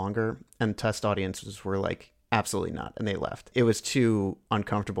much longer and test audiences were like, absolutely not. And they left. It was too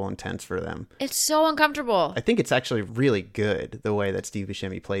uncomfortable and tense for them. It's so uncomfortable. I think it's actually really good the way that Steve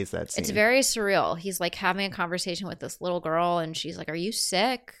Buscemi plays that scene. It's very surreal. He's like having a conversation with this little girl and she's like, are you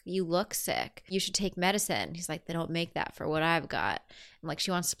sick? You look sick. You should take medicine. He's like, they don't make that for what I've got. And like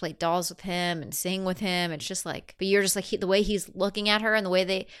she wants to play dolls with him and sing with him. It's just like, but you're just like, the way he's looking at her and the way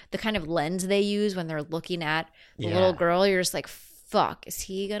the kind of lens they use when they're looking at the little girl, you're just like, fuck, is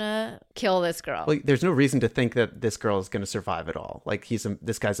he gonna kill this girl? Like, there's no reason to think that this girl is gonna survive at all. Like,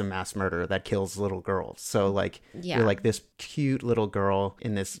 this guy's a mass murderer that kills little girls. So, like, you're like, this cute little girl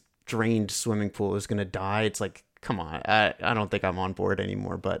in this drained swimming pool is gonna die. It's like, come on, I don't think I'm on board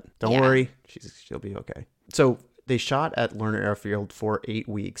anymore. But don't worry, she'll be okay. So they shot at Lerner Airfield for 8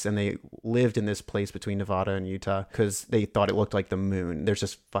 weeks, and they lived in this place between Nevada and Utah because they thought it looked like the moon. There's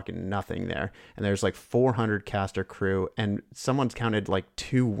just fucking nothing there. And there's like 400 cast or crew, and someone's counted like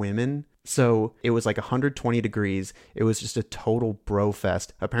 2 women. So it was like 120 degrees. It was just a total bro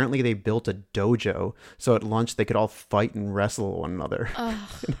fest. Apparently they built a dojo, so at lunch they could all fight and wrestle one another. And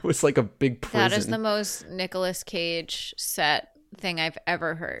it was like a big prison. That is the most Nicolas Cage set thing I've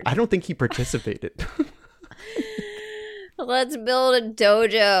ever heard. I don't think he participated. Let's build a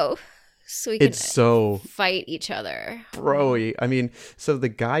dojo so we can fight each other. Bro-y. I mean, so the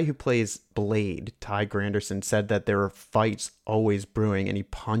guy who plays Blade, Ty Granderson, said that there were fights always brewing and he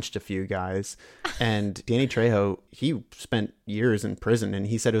punched a few guys. And Danny Trejo, he spent years in prison and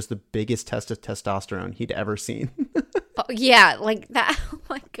he said it was the biggest test of testosterone he'd ever seen. Oh, yeah, like that. Oh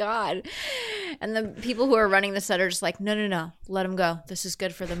my God. And the people who are running the set are just like, no, let him go. This is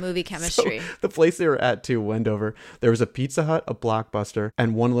good for the movie chemistry. So the place they were at too, Wendover, there was a Pizza Hut, a Blockbuster,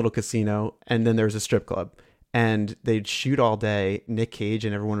 and one little casino, and then there was a strip club. And they'd shoot all day. Nick Cage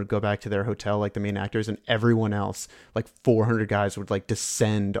and everyone would go back to their hotel, like the main actors, and everyone else, like 400 guys, would like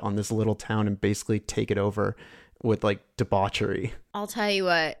descend on this little town and basically take it over with like debauchery. I'll tell you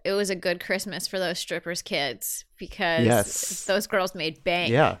what, it was a good Christmas for those strippers' kids because those girls made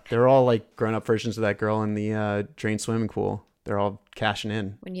bank. Yeah, they're all like grown-up versions of that girl in the drained swimming pool. They're all cashing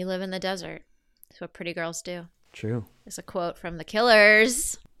in. When you live in the desert, that's what pretty girls do. True. It's a quote from The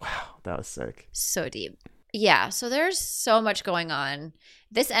Killers. Wow, that was sick. So deep. Yeah, so there's so much going on.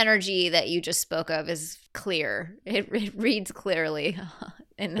 This energy that you just spoke of is clear. It reads clearly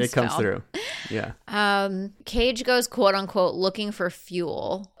in this film. It comes through. Yeah. Cage goes, quote unquote, looking for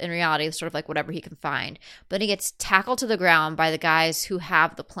fuel. In reality, it's sort of like whatever he can find. But he gets tackled to the ground by the guys who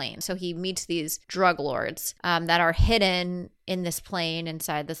have the plane. So he meets these drug lords that are hidden in this plane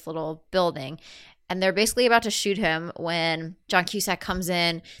inside this little building. And they're basically about to shoot him when John Cusack comes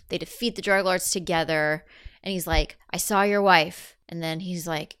in. They defeat the drug lords together. And he's like, I saw your wife. And then he's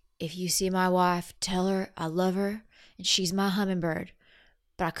like, if you see my wife, tell her I love her and she's my hummingbird.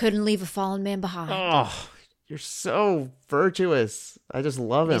 But I couldn't leave a fallen man behind. Oh, you're so virtuous. I just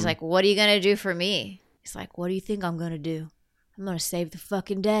love him. He's like, what are you going to do for me? He's like, what do you think I'm going to do? I'm going to save the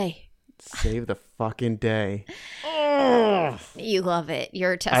fucking day. Save the fucking day. Oh, you love it.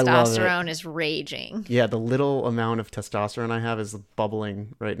 Your testosterone is raging. Yeah, the little amount of testosterone I have is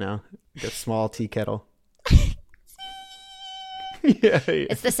bubbling right now. Like a small tea kettle. Yeah.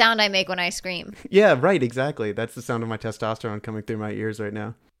 It's the sound I make when I scream. Yeah, right, exactly. That's the sound of my testosterone coming through my ears right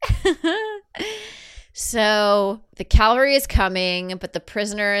now. So the cavalry is coming, but the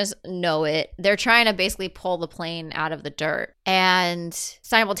prisoners know it. They're trying to basically pull the plane out of the dirt. And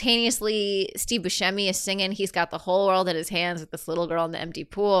simultaneously, Steve Buscemi is singing. He's got the whole world in his hands with this little girl in the empty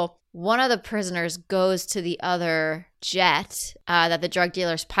pool. One of the prisoners goes to the other jet that the drug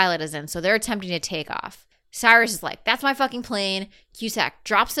dealer's pilot is in. So they're attempting to take off. Cyrus is like, that's my fucking plane. Cusack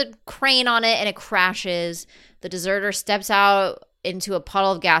drops a crane on it and it crashes. The deserter steps out into a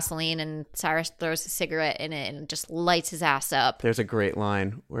puddle of gasoline and Cyrus throws a cigarette in it and just lights his ass up. There's a great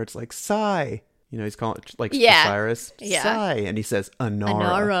line where it's like, Sigh. You know, he's calling it like Cyrus. Yeah. Sigh. And he says, Anara.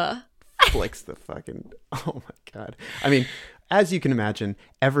 Anara. Flicks the fucking, oh my God. I mean, as you can imagine,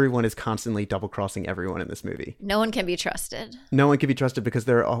 everyone is constantly double-crossing everyone in this movie. No one can be trusted. No one can be trusted because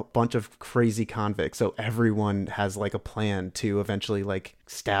they're a bunch of crazy convicts. So everyone has like a plan to eventually like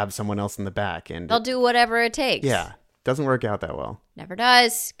stab someone else in the back. And They'll do whatever it takes. yeah, doesn't work out that well. Never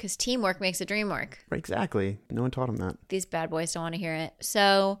does, because teamwork makes the dream work. Exactly. No one taught him that. These bad boys don't want to hear it.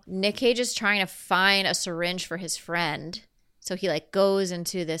 So Nick Cage is trying to find a syringe for his friend. So he like goes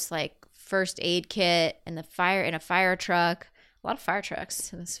into this like first aid kit in a fire truck. A lot of fire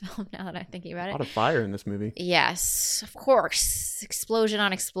trucks in this film now that I'm thinking about it. A lot of fire in this movie. Yes, of course. Explosion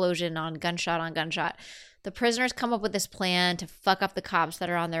on gunshot. The prisoners come up with this plan to fuck up the cops that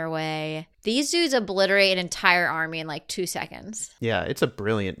are on their way. These dudes obliterate an entire army in like 2 seconds. Yeah, it's a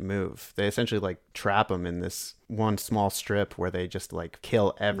brilliant move. They essentially like trap them in this one small strip where they just like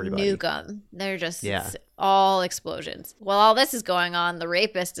kill everybody. Nuke them. They're just all explosions. While all this is going on, the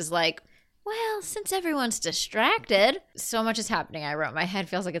rapist is like, well, since everyone's distracted, so much is happening. I wrote, my head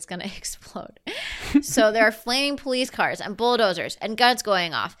feels like it's going to explode. So there are flaming police cars and bulldozers and guns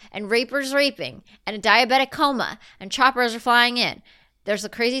going off and rapers raping and a diabetic coma and choppers are flying in. There's a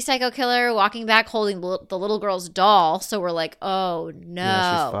crazy psycho killer walking back holding the little girl's doll. So we're like, oh no.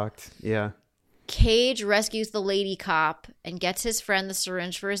 Yeah, she's fucked. Yeah. Cage rescues the lady cop and gets his friend the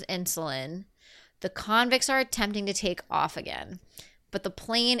syringe for his insulin. The convicts are attempting to take off again. But the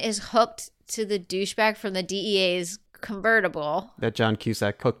plane is hooked to the douchebag from the DEA's convertible. That John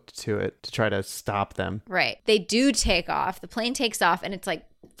Cusack hooked to it to try to stop them. Right. They do take off. The plane takes off and it's like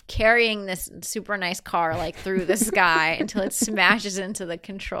carrying this super nice car like through the sky until it smashes into the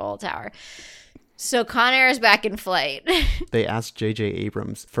control tower. So Con Air is back in flight. They asked J.J.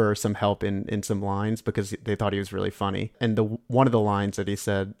 Abrams for some help in some lines because they thought he was really funny. And one of the lines that he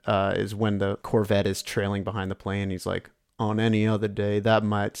said is when the Corvette is trailing behind the plane, he's like, on any other day, that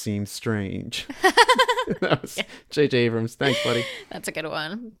might seem strange. That was J.J. Abrams. Thanks, buddy. That's a good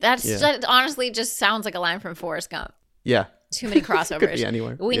one. That honestly just sounds like a line from Forrest Gump. Yeah. Too many crossovers. Could be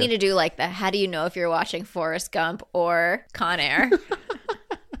anywhere. We need to do like the how do you know if you're watching Forrest Gump or Con Air?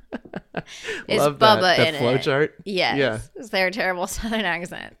 Is Love Bubba that in flow it? chart. Yes. Yeah. Is their terrible Southern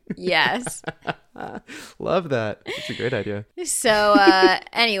accent? Yes. Love that. It's a great idea. So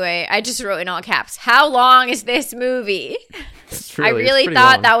anyway, I just wrote in all caps, how long is this movie? I really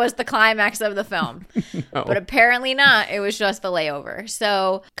thought that was the climax of the film. No. But apparently not. It was just the layover.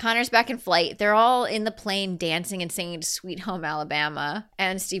 So Connor's back in flight. They're all in the plane dancing and singing Sweet Home Alabama.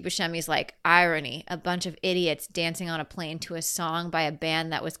 And Steve Buscemi's like, irony, a bunch of idiots dancing on a plane to a song by a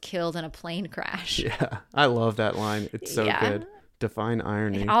band that was killed in a plane crash. Yeah, I love that line. It's so good. Define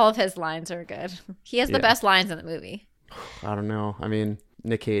irony. All of his lines are good. He has the best lines in the movie. I don't know. I mean,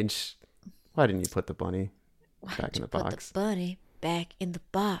 Nick Cage, why didn't you put the bunny back in the box? Put the bunny back in the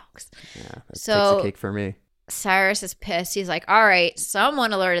box. Yeah, that takes So the cake for me. Cyrus is pissed. He's like, all right,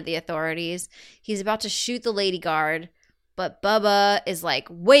 someone alerted the authorities. He's about to shoot the lady guard. But Bubba is like,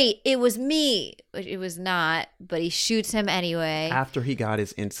 wait, it was me. It was not, but he shoots him anyway. After he got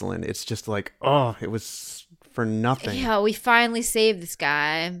his insulin, it's just like, oh, it was for nothing. Yeah, we finally saved this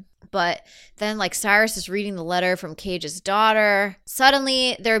guy. But then, like, Cyrus is reading the letter from Cage's daughter.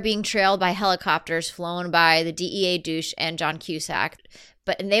 Suddenly, they're being trailed by helicopters flown by the DEA douche and John Cusack.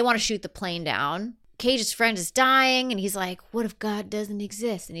 And they want to shoot the plane down. Cage's friend is dying, and he's like, what if God doesn't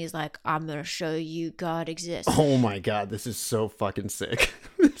exist? And he's like, I'm going to show you God exists. Oh my God, this is so fucking sick.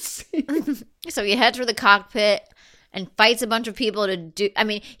 So he heads for the cockpit and fights a bunch of people to do. I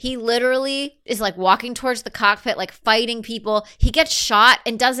mean, he literally is like walking towards the cockpit, like fighting people. He gets shot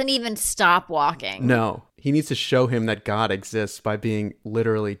and doesn't even stop walking. No, he needs to show him that God exists by being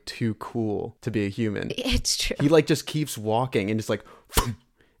literally too cool to be a human. It's true. He like just keeps walking and just like,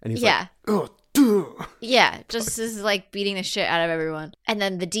 and he's like, oh, duh. Yeah, just is like beating the shit out of everyone. And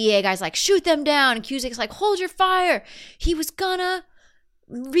then the DA guy's like, shoot them down. And Cusack's like, hold your fire. He was gonna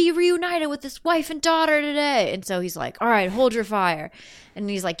be reunited with his wife and daughter today. And so he's like, all right, hold your fire. And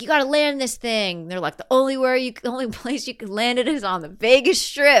he's like, you gotta land this thing. And they're like, the only place you can land it is on the Vegas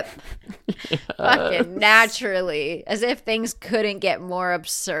Strip. Fucking naturally. As if things couldn't get more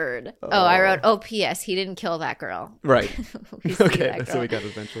absurd. Oh, I wrote, P.S. he didn't kill that girl. Right. Okay, that that's girl. what we got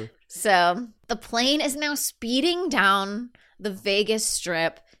eventually. So the plane is now speeding down the Vegas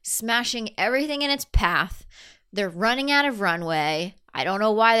Strip, smashing everything in its path. They're running out of runway. I don't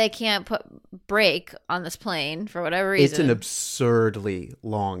know why they can't put brake on this plane for whatever reason. It's an absurdly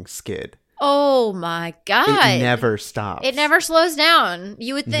long skid. Oh my God. It never stops. It never slows down.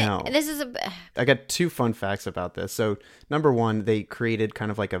 You would think No. this is I got 2 fun facts about this. So, number 1, they created kind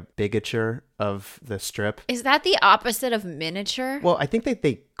of like a bigature of the strip. Is that the opposite of miniature? Well, I think that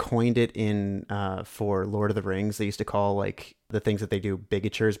they coined it in for Lord of the Rings. They used to call like the things that they do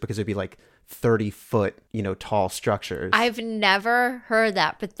bigatures because it'd be like 30-foot, tall structures. I've never heard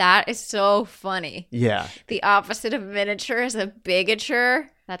that, but that is so funny. Yeah, The opposite of miniature is a bigature.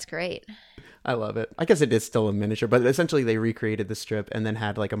 That's great. I love it. I guess it is still a miniature, but essentially they recreated the strip and then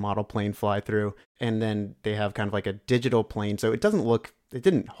had like a model plane fly through, and then they have kind of like a digital plane. So it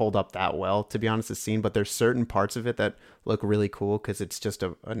didn't hold up that well, to be honest, the scene, but there's certain parts of it that look really cool because it's just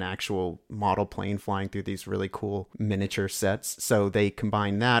an actual model plane flying through these really cool miniature sets. So they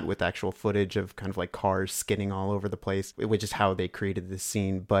combine that with actual footage of kind of like cars skidding all over the place, which is how they created this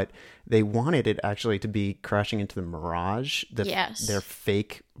scene. But they wanted it actually to be crashing into the Mirage, their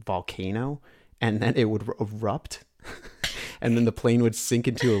fake volcano, and then it would erupt and then the plane would sink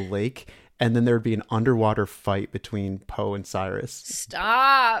into a lake. And then there would be an underwater fight between Poe and Cyrus.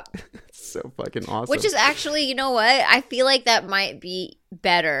 Stop. It's so fucking awesome. Which is actually, you know what? I feel like that might be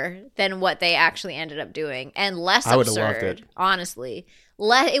better than what they actually ended up doing and less absurd. I would have loved it. Honestly.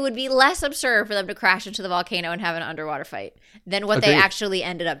 It would be less absurd for them to crash into the volcano and have an underwater fight than what they Agreed. actually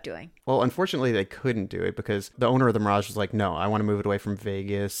ended up doing. Well, unfortunately, they couldn't do it because the owner of the Mirage was like, no, I want to move it away from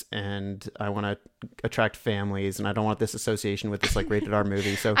Vegas and I want to attract families and I don't want this association with this like rated R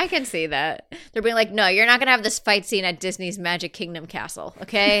movie. So I can see that. They're being like, no, you're not going to have this fight scene at Disney's Magic Kingdom Castle,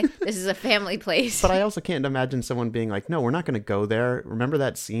 okay? This is a family place. But I also can't imagine someone being like, no, we're not going to go there. Remember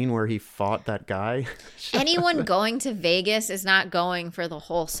that scene where he fought that guy? Anyone going to Vegas is not going for the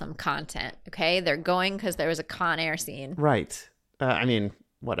wholesome content, okay? They're going because there was a Con Air scene. Right. I mean,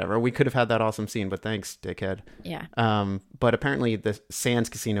 whatever. We could have had that awesome scene, but thanks, dickhead. Yeah. But apparently the Sands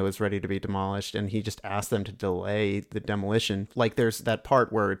Casino is ready to be demolished, and he just asked them to delay the demolition. Like, there's that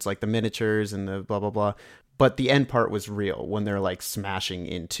part where it's like the miniatures and the blah, blah, blah. But the end part was real when they're like smashing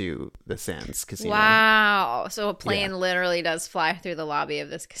into the Sands Casino. Wow. So a plane literally does fly through the lobby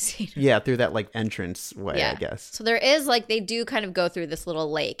of this casino. Yeah, through that like entrance way, I guess. So there is like, they do kind of go through this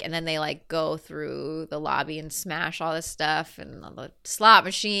little lake and then they like go through the lobby and smash all this stuff and all the slot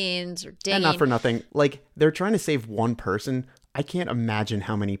machines or dinging. And not for nothing, like they're trying to save one person. I can't imagine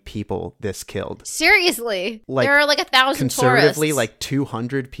how many people this killed. Seriously. Like, there are like 1,000 conservatively, tourists. like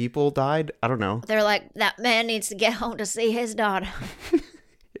 200 people died. I don't know. They're like, that man needs to get home to see his daughter.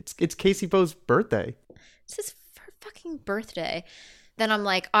 It's Casey Poe's birthday. It's his fucking birthday. Then I'm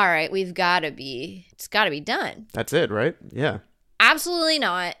like, all right, it's got to be done. That's it, right? Yeah. Absolutely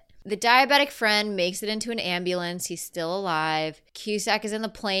not. The diabetic friend makes it into an ambulance. He's still alive. Cusack is in the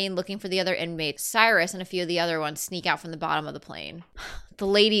plane looking for the other inmates. Cyrus and a few of the other ones sneak out from the bottom of the plane. The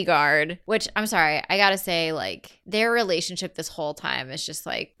lady guard, which I'm sorry, I gotta say, like, their relationship this whole time is just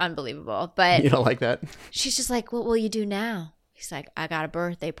like unbelievable. But You don't like that? she's just like, what will you do now? He's like, I got a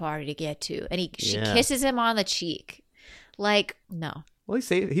birthday party to get to. And she Yeah. kisses him on the cheek. Like, no. Well,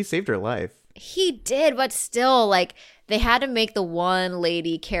 he saved her life. He did, but still, like, they had to make the one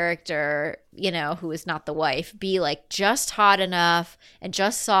lady character, who is not the wife, be like just hot enough and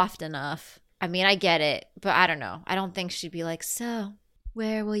just soft enough. I mean, I get it, but I don't know. I don't think she'd be like, so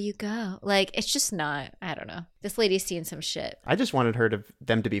where will you go? Like, it's just not. I don't know. This lady's seen some shit. I just wanted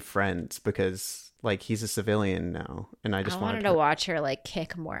them to be friends because like he's a civilian now, and I wanted to watch her like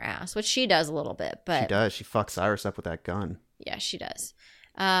kick more ass, which she does a little bit, but she does. She fucks Cyrus up with that gun. Yeah, she does.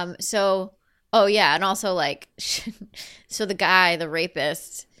 Oh yeah, and also like, so the guy, the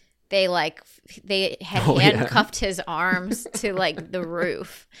rapist, they had handcuffed his arms to like the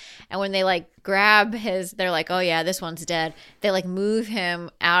roof, and when they like grab they're like, oh yeah, this one's dead. They like move him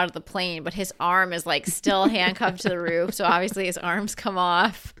out of the plane, but his arm is like still handcuffed to the roof, so obviously his arms come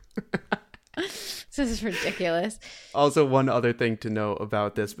off. This is ridiculous. Also, one other thing to know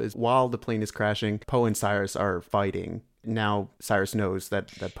about this is while the plane is crashing, Poe and Cyrus are fighting. Now Cyrus knows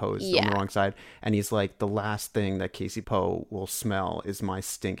that Poe is on the wrong side, and he's like, the last thing that Casey Poe will smell is my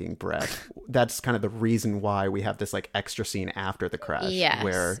stinking breath. That's kind of the reason why we have this like extra scene after the crash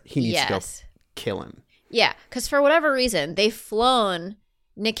where he needs to go kill him. Yeah, because for whatever reason, they've flown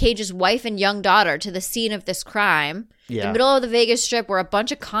Nick Cage's wife and young daughter to the scene of this crime. Yeah. The middle of the Vegas Strip where a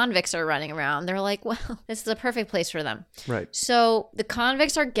bunch of convicts are running around. They're like, well, this is a perfect place for them. Right. So the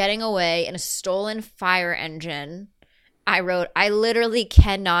convicts are getting away in a stolen fire engine. I wrote, I literally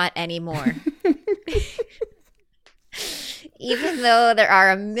cannot anymore. even though there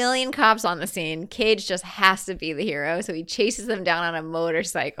are a million cops on the scene, Cage just has to be the hero. So he chases them down on a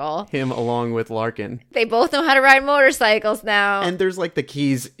motorcycle. Him along with Larkin. They both know how to ride motorcycles now. And there's like the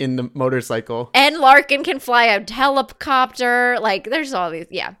keys in the motorcycle. And Larkin can fly a helicopter. Like, there's all these.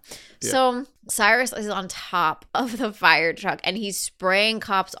 Yeah. So Cyrus is on top of the fire truck and he's spraying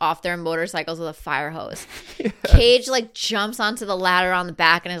cops off their motorcycles with a fire hose. Yes. Cage like jumps onto the ladder on the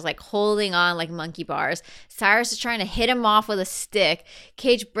back and is like holding on like monkey bars. Cyrus is trying to hit him off with a stick.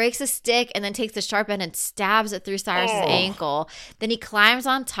 Cage breaks a stick and then takes the sharp end and stabs it through Cyrus's ankle. Then he climbs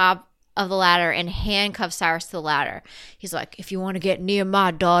on top of the ladder and handcuffs Cyrus to the ladder. He's like, if you want to get near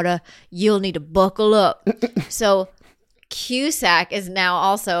my daughter, you'll need to buckle up. So Cusack is now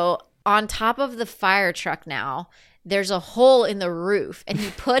also on top of the fire truck now. There's a hole in the roof and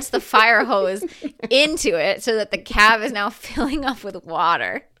he puts the fire hose into it so that the cab is now filling up with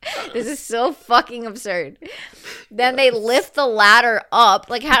water. This is so fucking absurd. Then they lift the ladder up.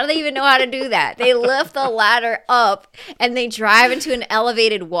 Like, how do they even know how to do that? They lift the ladder up and they drive into an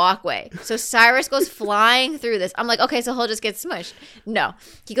elevated walkway. So Cyrus goes flying through this. I'm like, okay, so he'll just get smushed. No.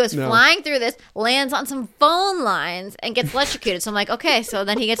 He goes flying through this, lands on some phone lines and gets electrocuted. So I'm like, okay, so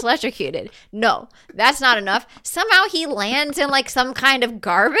then he gets electrocuted. No, that's not enough. Somehow he lands in like some kind of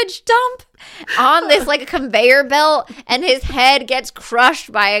garbage dump on this like a conveyor belt and his head gets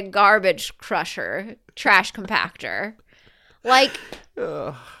crushed by a garbage crusher, trash compactor. Like,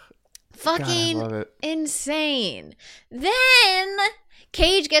 fucking God, insane. Then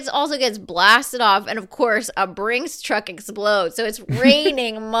Cage also gets blasted off, and of course a Brinks truck explodes, so it's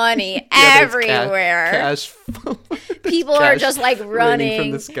raining money everywhere. Cash. People are just like running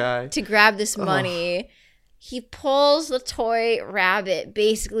from the sky to grab this money. He pulls the toy rabbit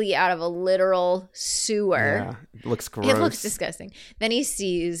basically out of a literal sewer. Yeah, it looks gross. It looks disgusting. Then he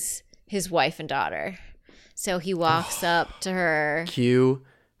sees his wife and daughter. So he walks up to her. Cue,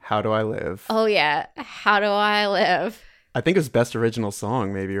 How Do I Live? Oh, yeah. How Do I Live? I think it was Best Original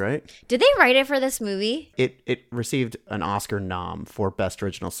Song, maybe, right? Did they write it for this movie? It received an Oscar nom for Best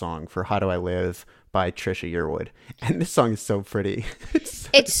Original Song for How Do I Live by Trisha Yearwood. And this song is so pretty.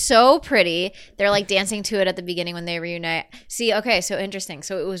 It's so pretty. They're like dancing to it at the beginning when they reunite. See, okay, so interesting.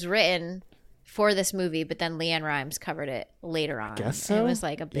 So it was written for this movie, but then Leanne Rimes covered it later on. Guess so. And it was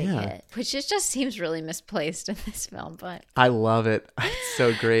like a big hit, which just seems really misplaced in this film, but I love it. It's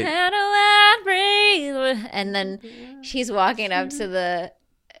so great. How do I breathe? And then she's walking up to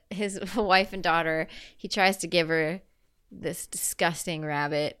his wife and daughter. He tries to give her this disgusting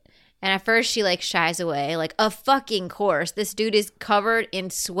rabbit. And at first she like shies away, like, of fucking course. This dude is covered in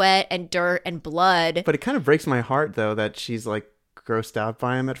sweat and dirt and blood. But it kind of breaks my heart though that she's like grossed out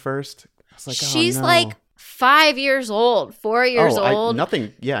by him at first. I was like, she's oh, no. like 5 years old, 4 years old.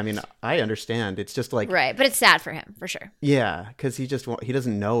 Nothing. Yeah, I mean, I understand. It's just like right, but it's sad for him for sure. Yeah, because he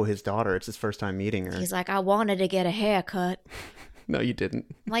doesn't know his daughter. It's his first time meeting her. He's like, I wanted to get a haircut. No, you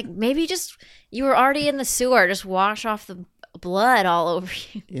didn't. Like maybe just you were already in the sewer. Just wash off the blood all over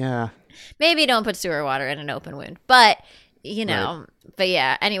you. Yeah. Maybe don't put sewer water in an open wound, but you know. Right. But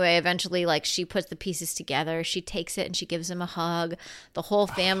yeah, anyway, eventually like she puts the pieces together. She takes it and she gives him a hug. The whole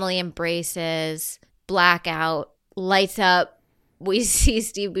family embraces. Blackout, lights up. We see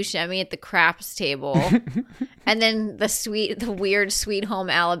Steve Buscemi at the craps table. And then the weird Sweet Home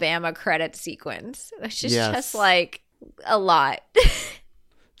Alabama credit sequence. Which is just like a lot.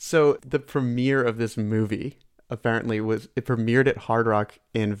 So the premiere of this movie apparently it premiered at Hard Rock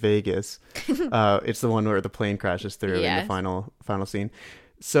in Vegas. It's the one where the plane crashes through in the final scene.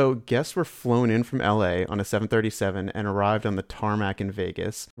 So guests were flown in from LA on a 737 and arrived on the tarmac in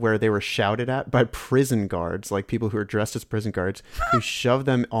Vegas, where they were shouted at by prison guards, like people who were dressed as prison guards, who shoved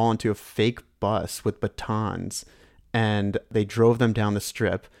them all into a fake bus with batons, and they drove them down the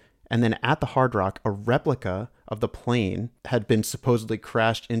strip. And then at the Hard Rock, a replica of the plane had been supposedly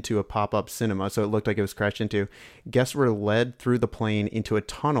crashed into a pop-up cinema, so it looked like it was crashed into. Guests were led through the plane into a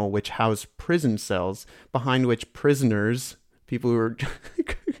tunnel which housed prison cells, behind which prisoners, people who were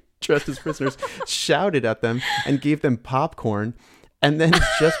dressed as prisoners, shouted at them and gave them popcorn. And then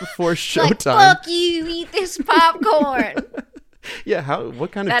just before showtime... Like, fuck you, eat this popcorn! Yeah,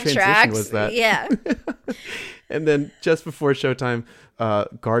 what kind of transition was that? Yeah. And then just before showtime,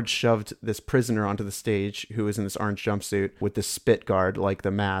 guards shoved this prisoner onto the stage who was in this orange jumpsuit with the spit guard, like the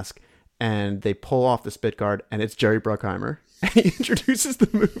mask. And they pull off the spit guard, and it's Jerry Bruckheimer. And he introduces the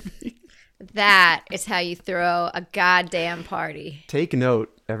movie. That is how you throw a goddamn party. Take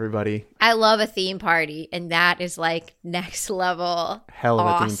note, everybody. I love a theme party, and that is like next level. Hell of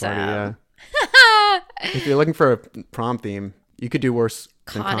awesome. a theme party, yeah. If you're looking for a prom theme, You could do worse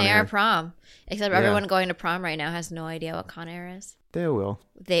than Con Air prom. Except Yeah. everyone going to prom right now has no idea what Con Air is. They will.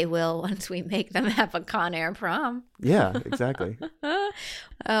 They will once we make them have a Con Air prom. Yeah, exactly.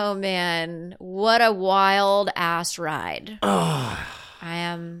 Oh man, what a wild ass ride. I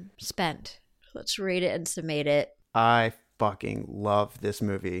am spent. Let's rate it and summate it. I fucking love this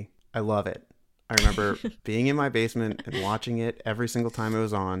movie. I love it. I remember being in my basement and watching it every single time it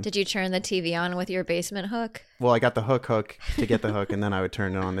was on. Did you turn the TV on with your basement hook? Well, I got the hook to get the hook, and then I would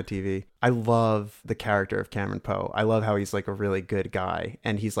turn it on the TV. I love the character of Cameron Poe. I love how he's like a really good guy,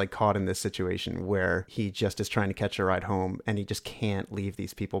 and he's like caught in this situation where he just is trying to catch a ride home, and he just can't leave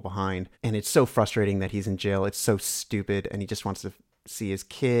these people behind. And it's so frustrating that he's in jail. It's so stupid, and he just wants to see his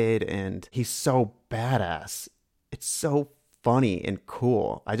kid, and he's so badass. It's so funny and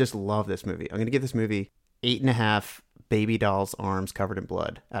cool. I just love this movie. I'm going to give this movie 8.5 baby dolls' arms covered in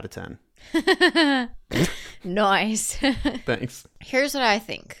blood out of 10. Nice. Thanks. Here's what I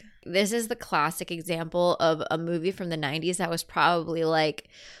think. This is the classic example of a movie from the 90s that was probably like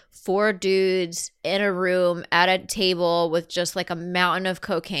 4 dudes in a room at a table with just like a mountain of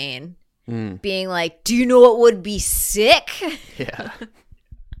cocaine being like, do you know what would be sick? Yeah.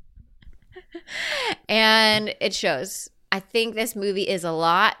 And it shows. I think this movie is a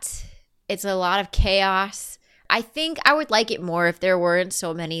lot. It's a lot of chaos. I think I would like it more if there weren't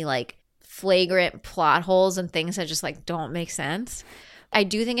so many like flagrant plot holes and things that just like don't make sense. I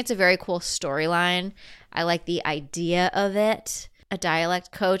do think it's a very cool storyline. I like the idea of it. A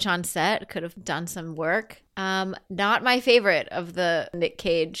dialect coach on set could have done some work. Not my favorite of the Nick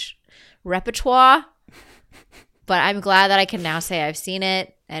Cage repertoire, but I'm glad that I can now say I've seen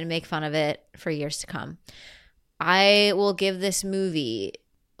it and make fun of it for years to come. I will give this movie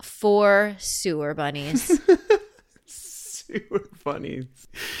 4 sewer bunnies. Sewer bunnies.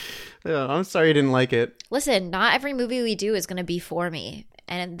 Yeah, I'm sorry you didn't like it. Listen, not every movie we do is going to be for me.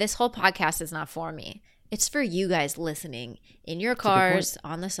 And this whole podcast is not for me. It's for you guys listening in your cars,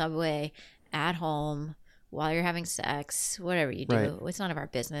 on the subway, at home, while you're having sex, whatever you do. Right. It's none of our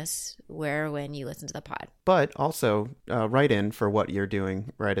business where when you listen to the pod. But also, write in for what you're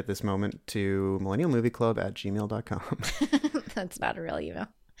doing right at this moment to millennialmovieclub@gmail.com. That's not a real email.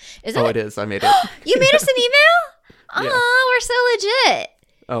 Is Oh, it? it is. I made it. You made us an email? Oh, Yeah. we're so legit.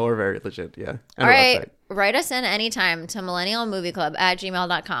 Oh, we're very legit. Yeah. And All our right. website. Write us in anytime to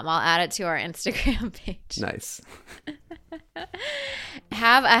millennialmovieclub@gmail.com. I'll add it to our Instagram page. Nice.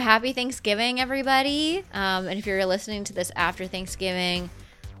 Have a happy Thanksgiving, everybody. And if you're listening to this after Thanksgiving,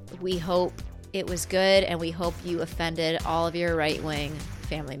 we hope it was good and we hope you offended all of your right-wing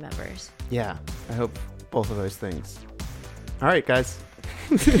family members. Yeah. I hope both of those things. All right, guys.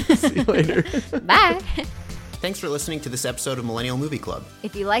 See you later. Bye. Thanks for listening to this episode of Millennial Movie Club.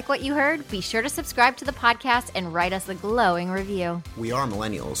 If you like what you heard, be sure to subscribe to the podcast and write us a glowing review. We are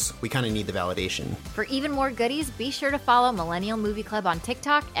millennials. We kind of need the validation. For even more goodies, be sure to follow Millennial Movie Club on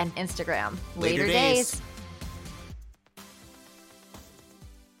TikTok and Instagram. Later days.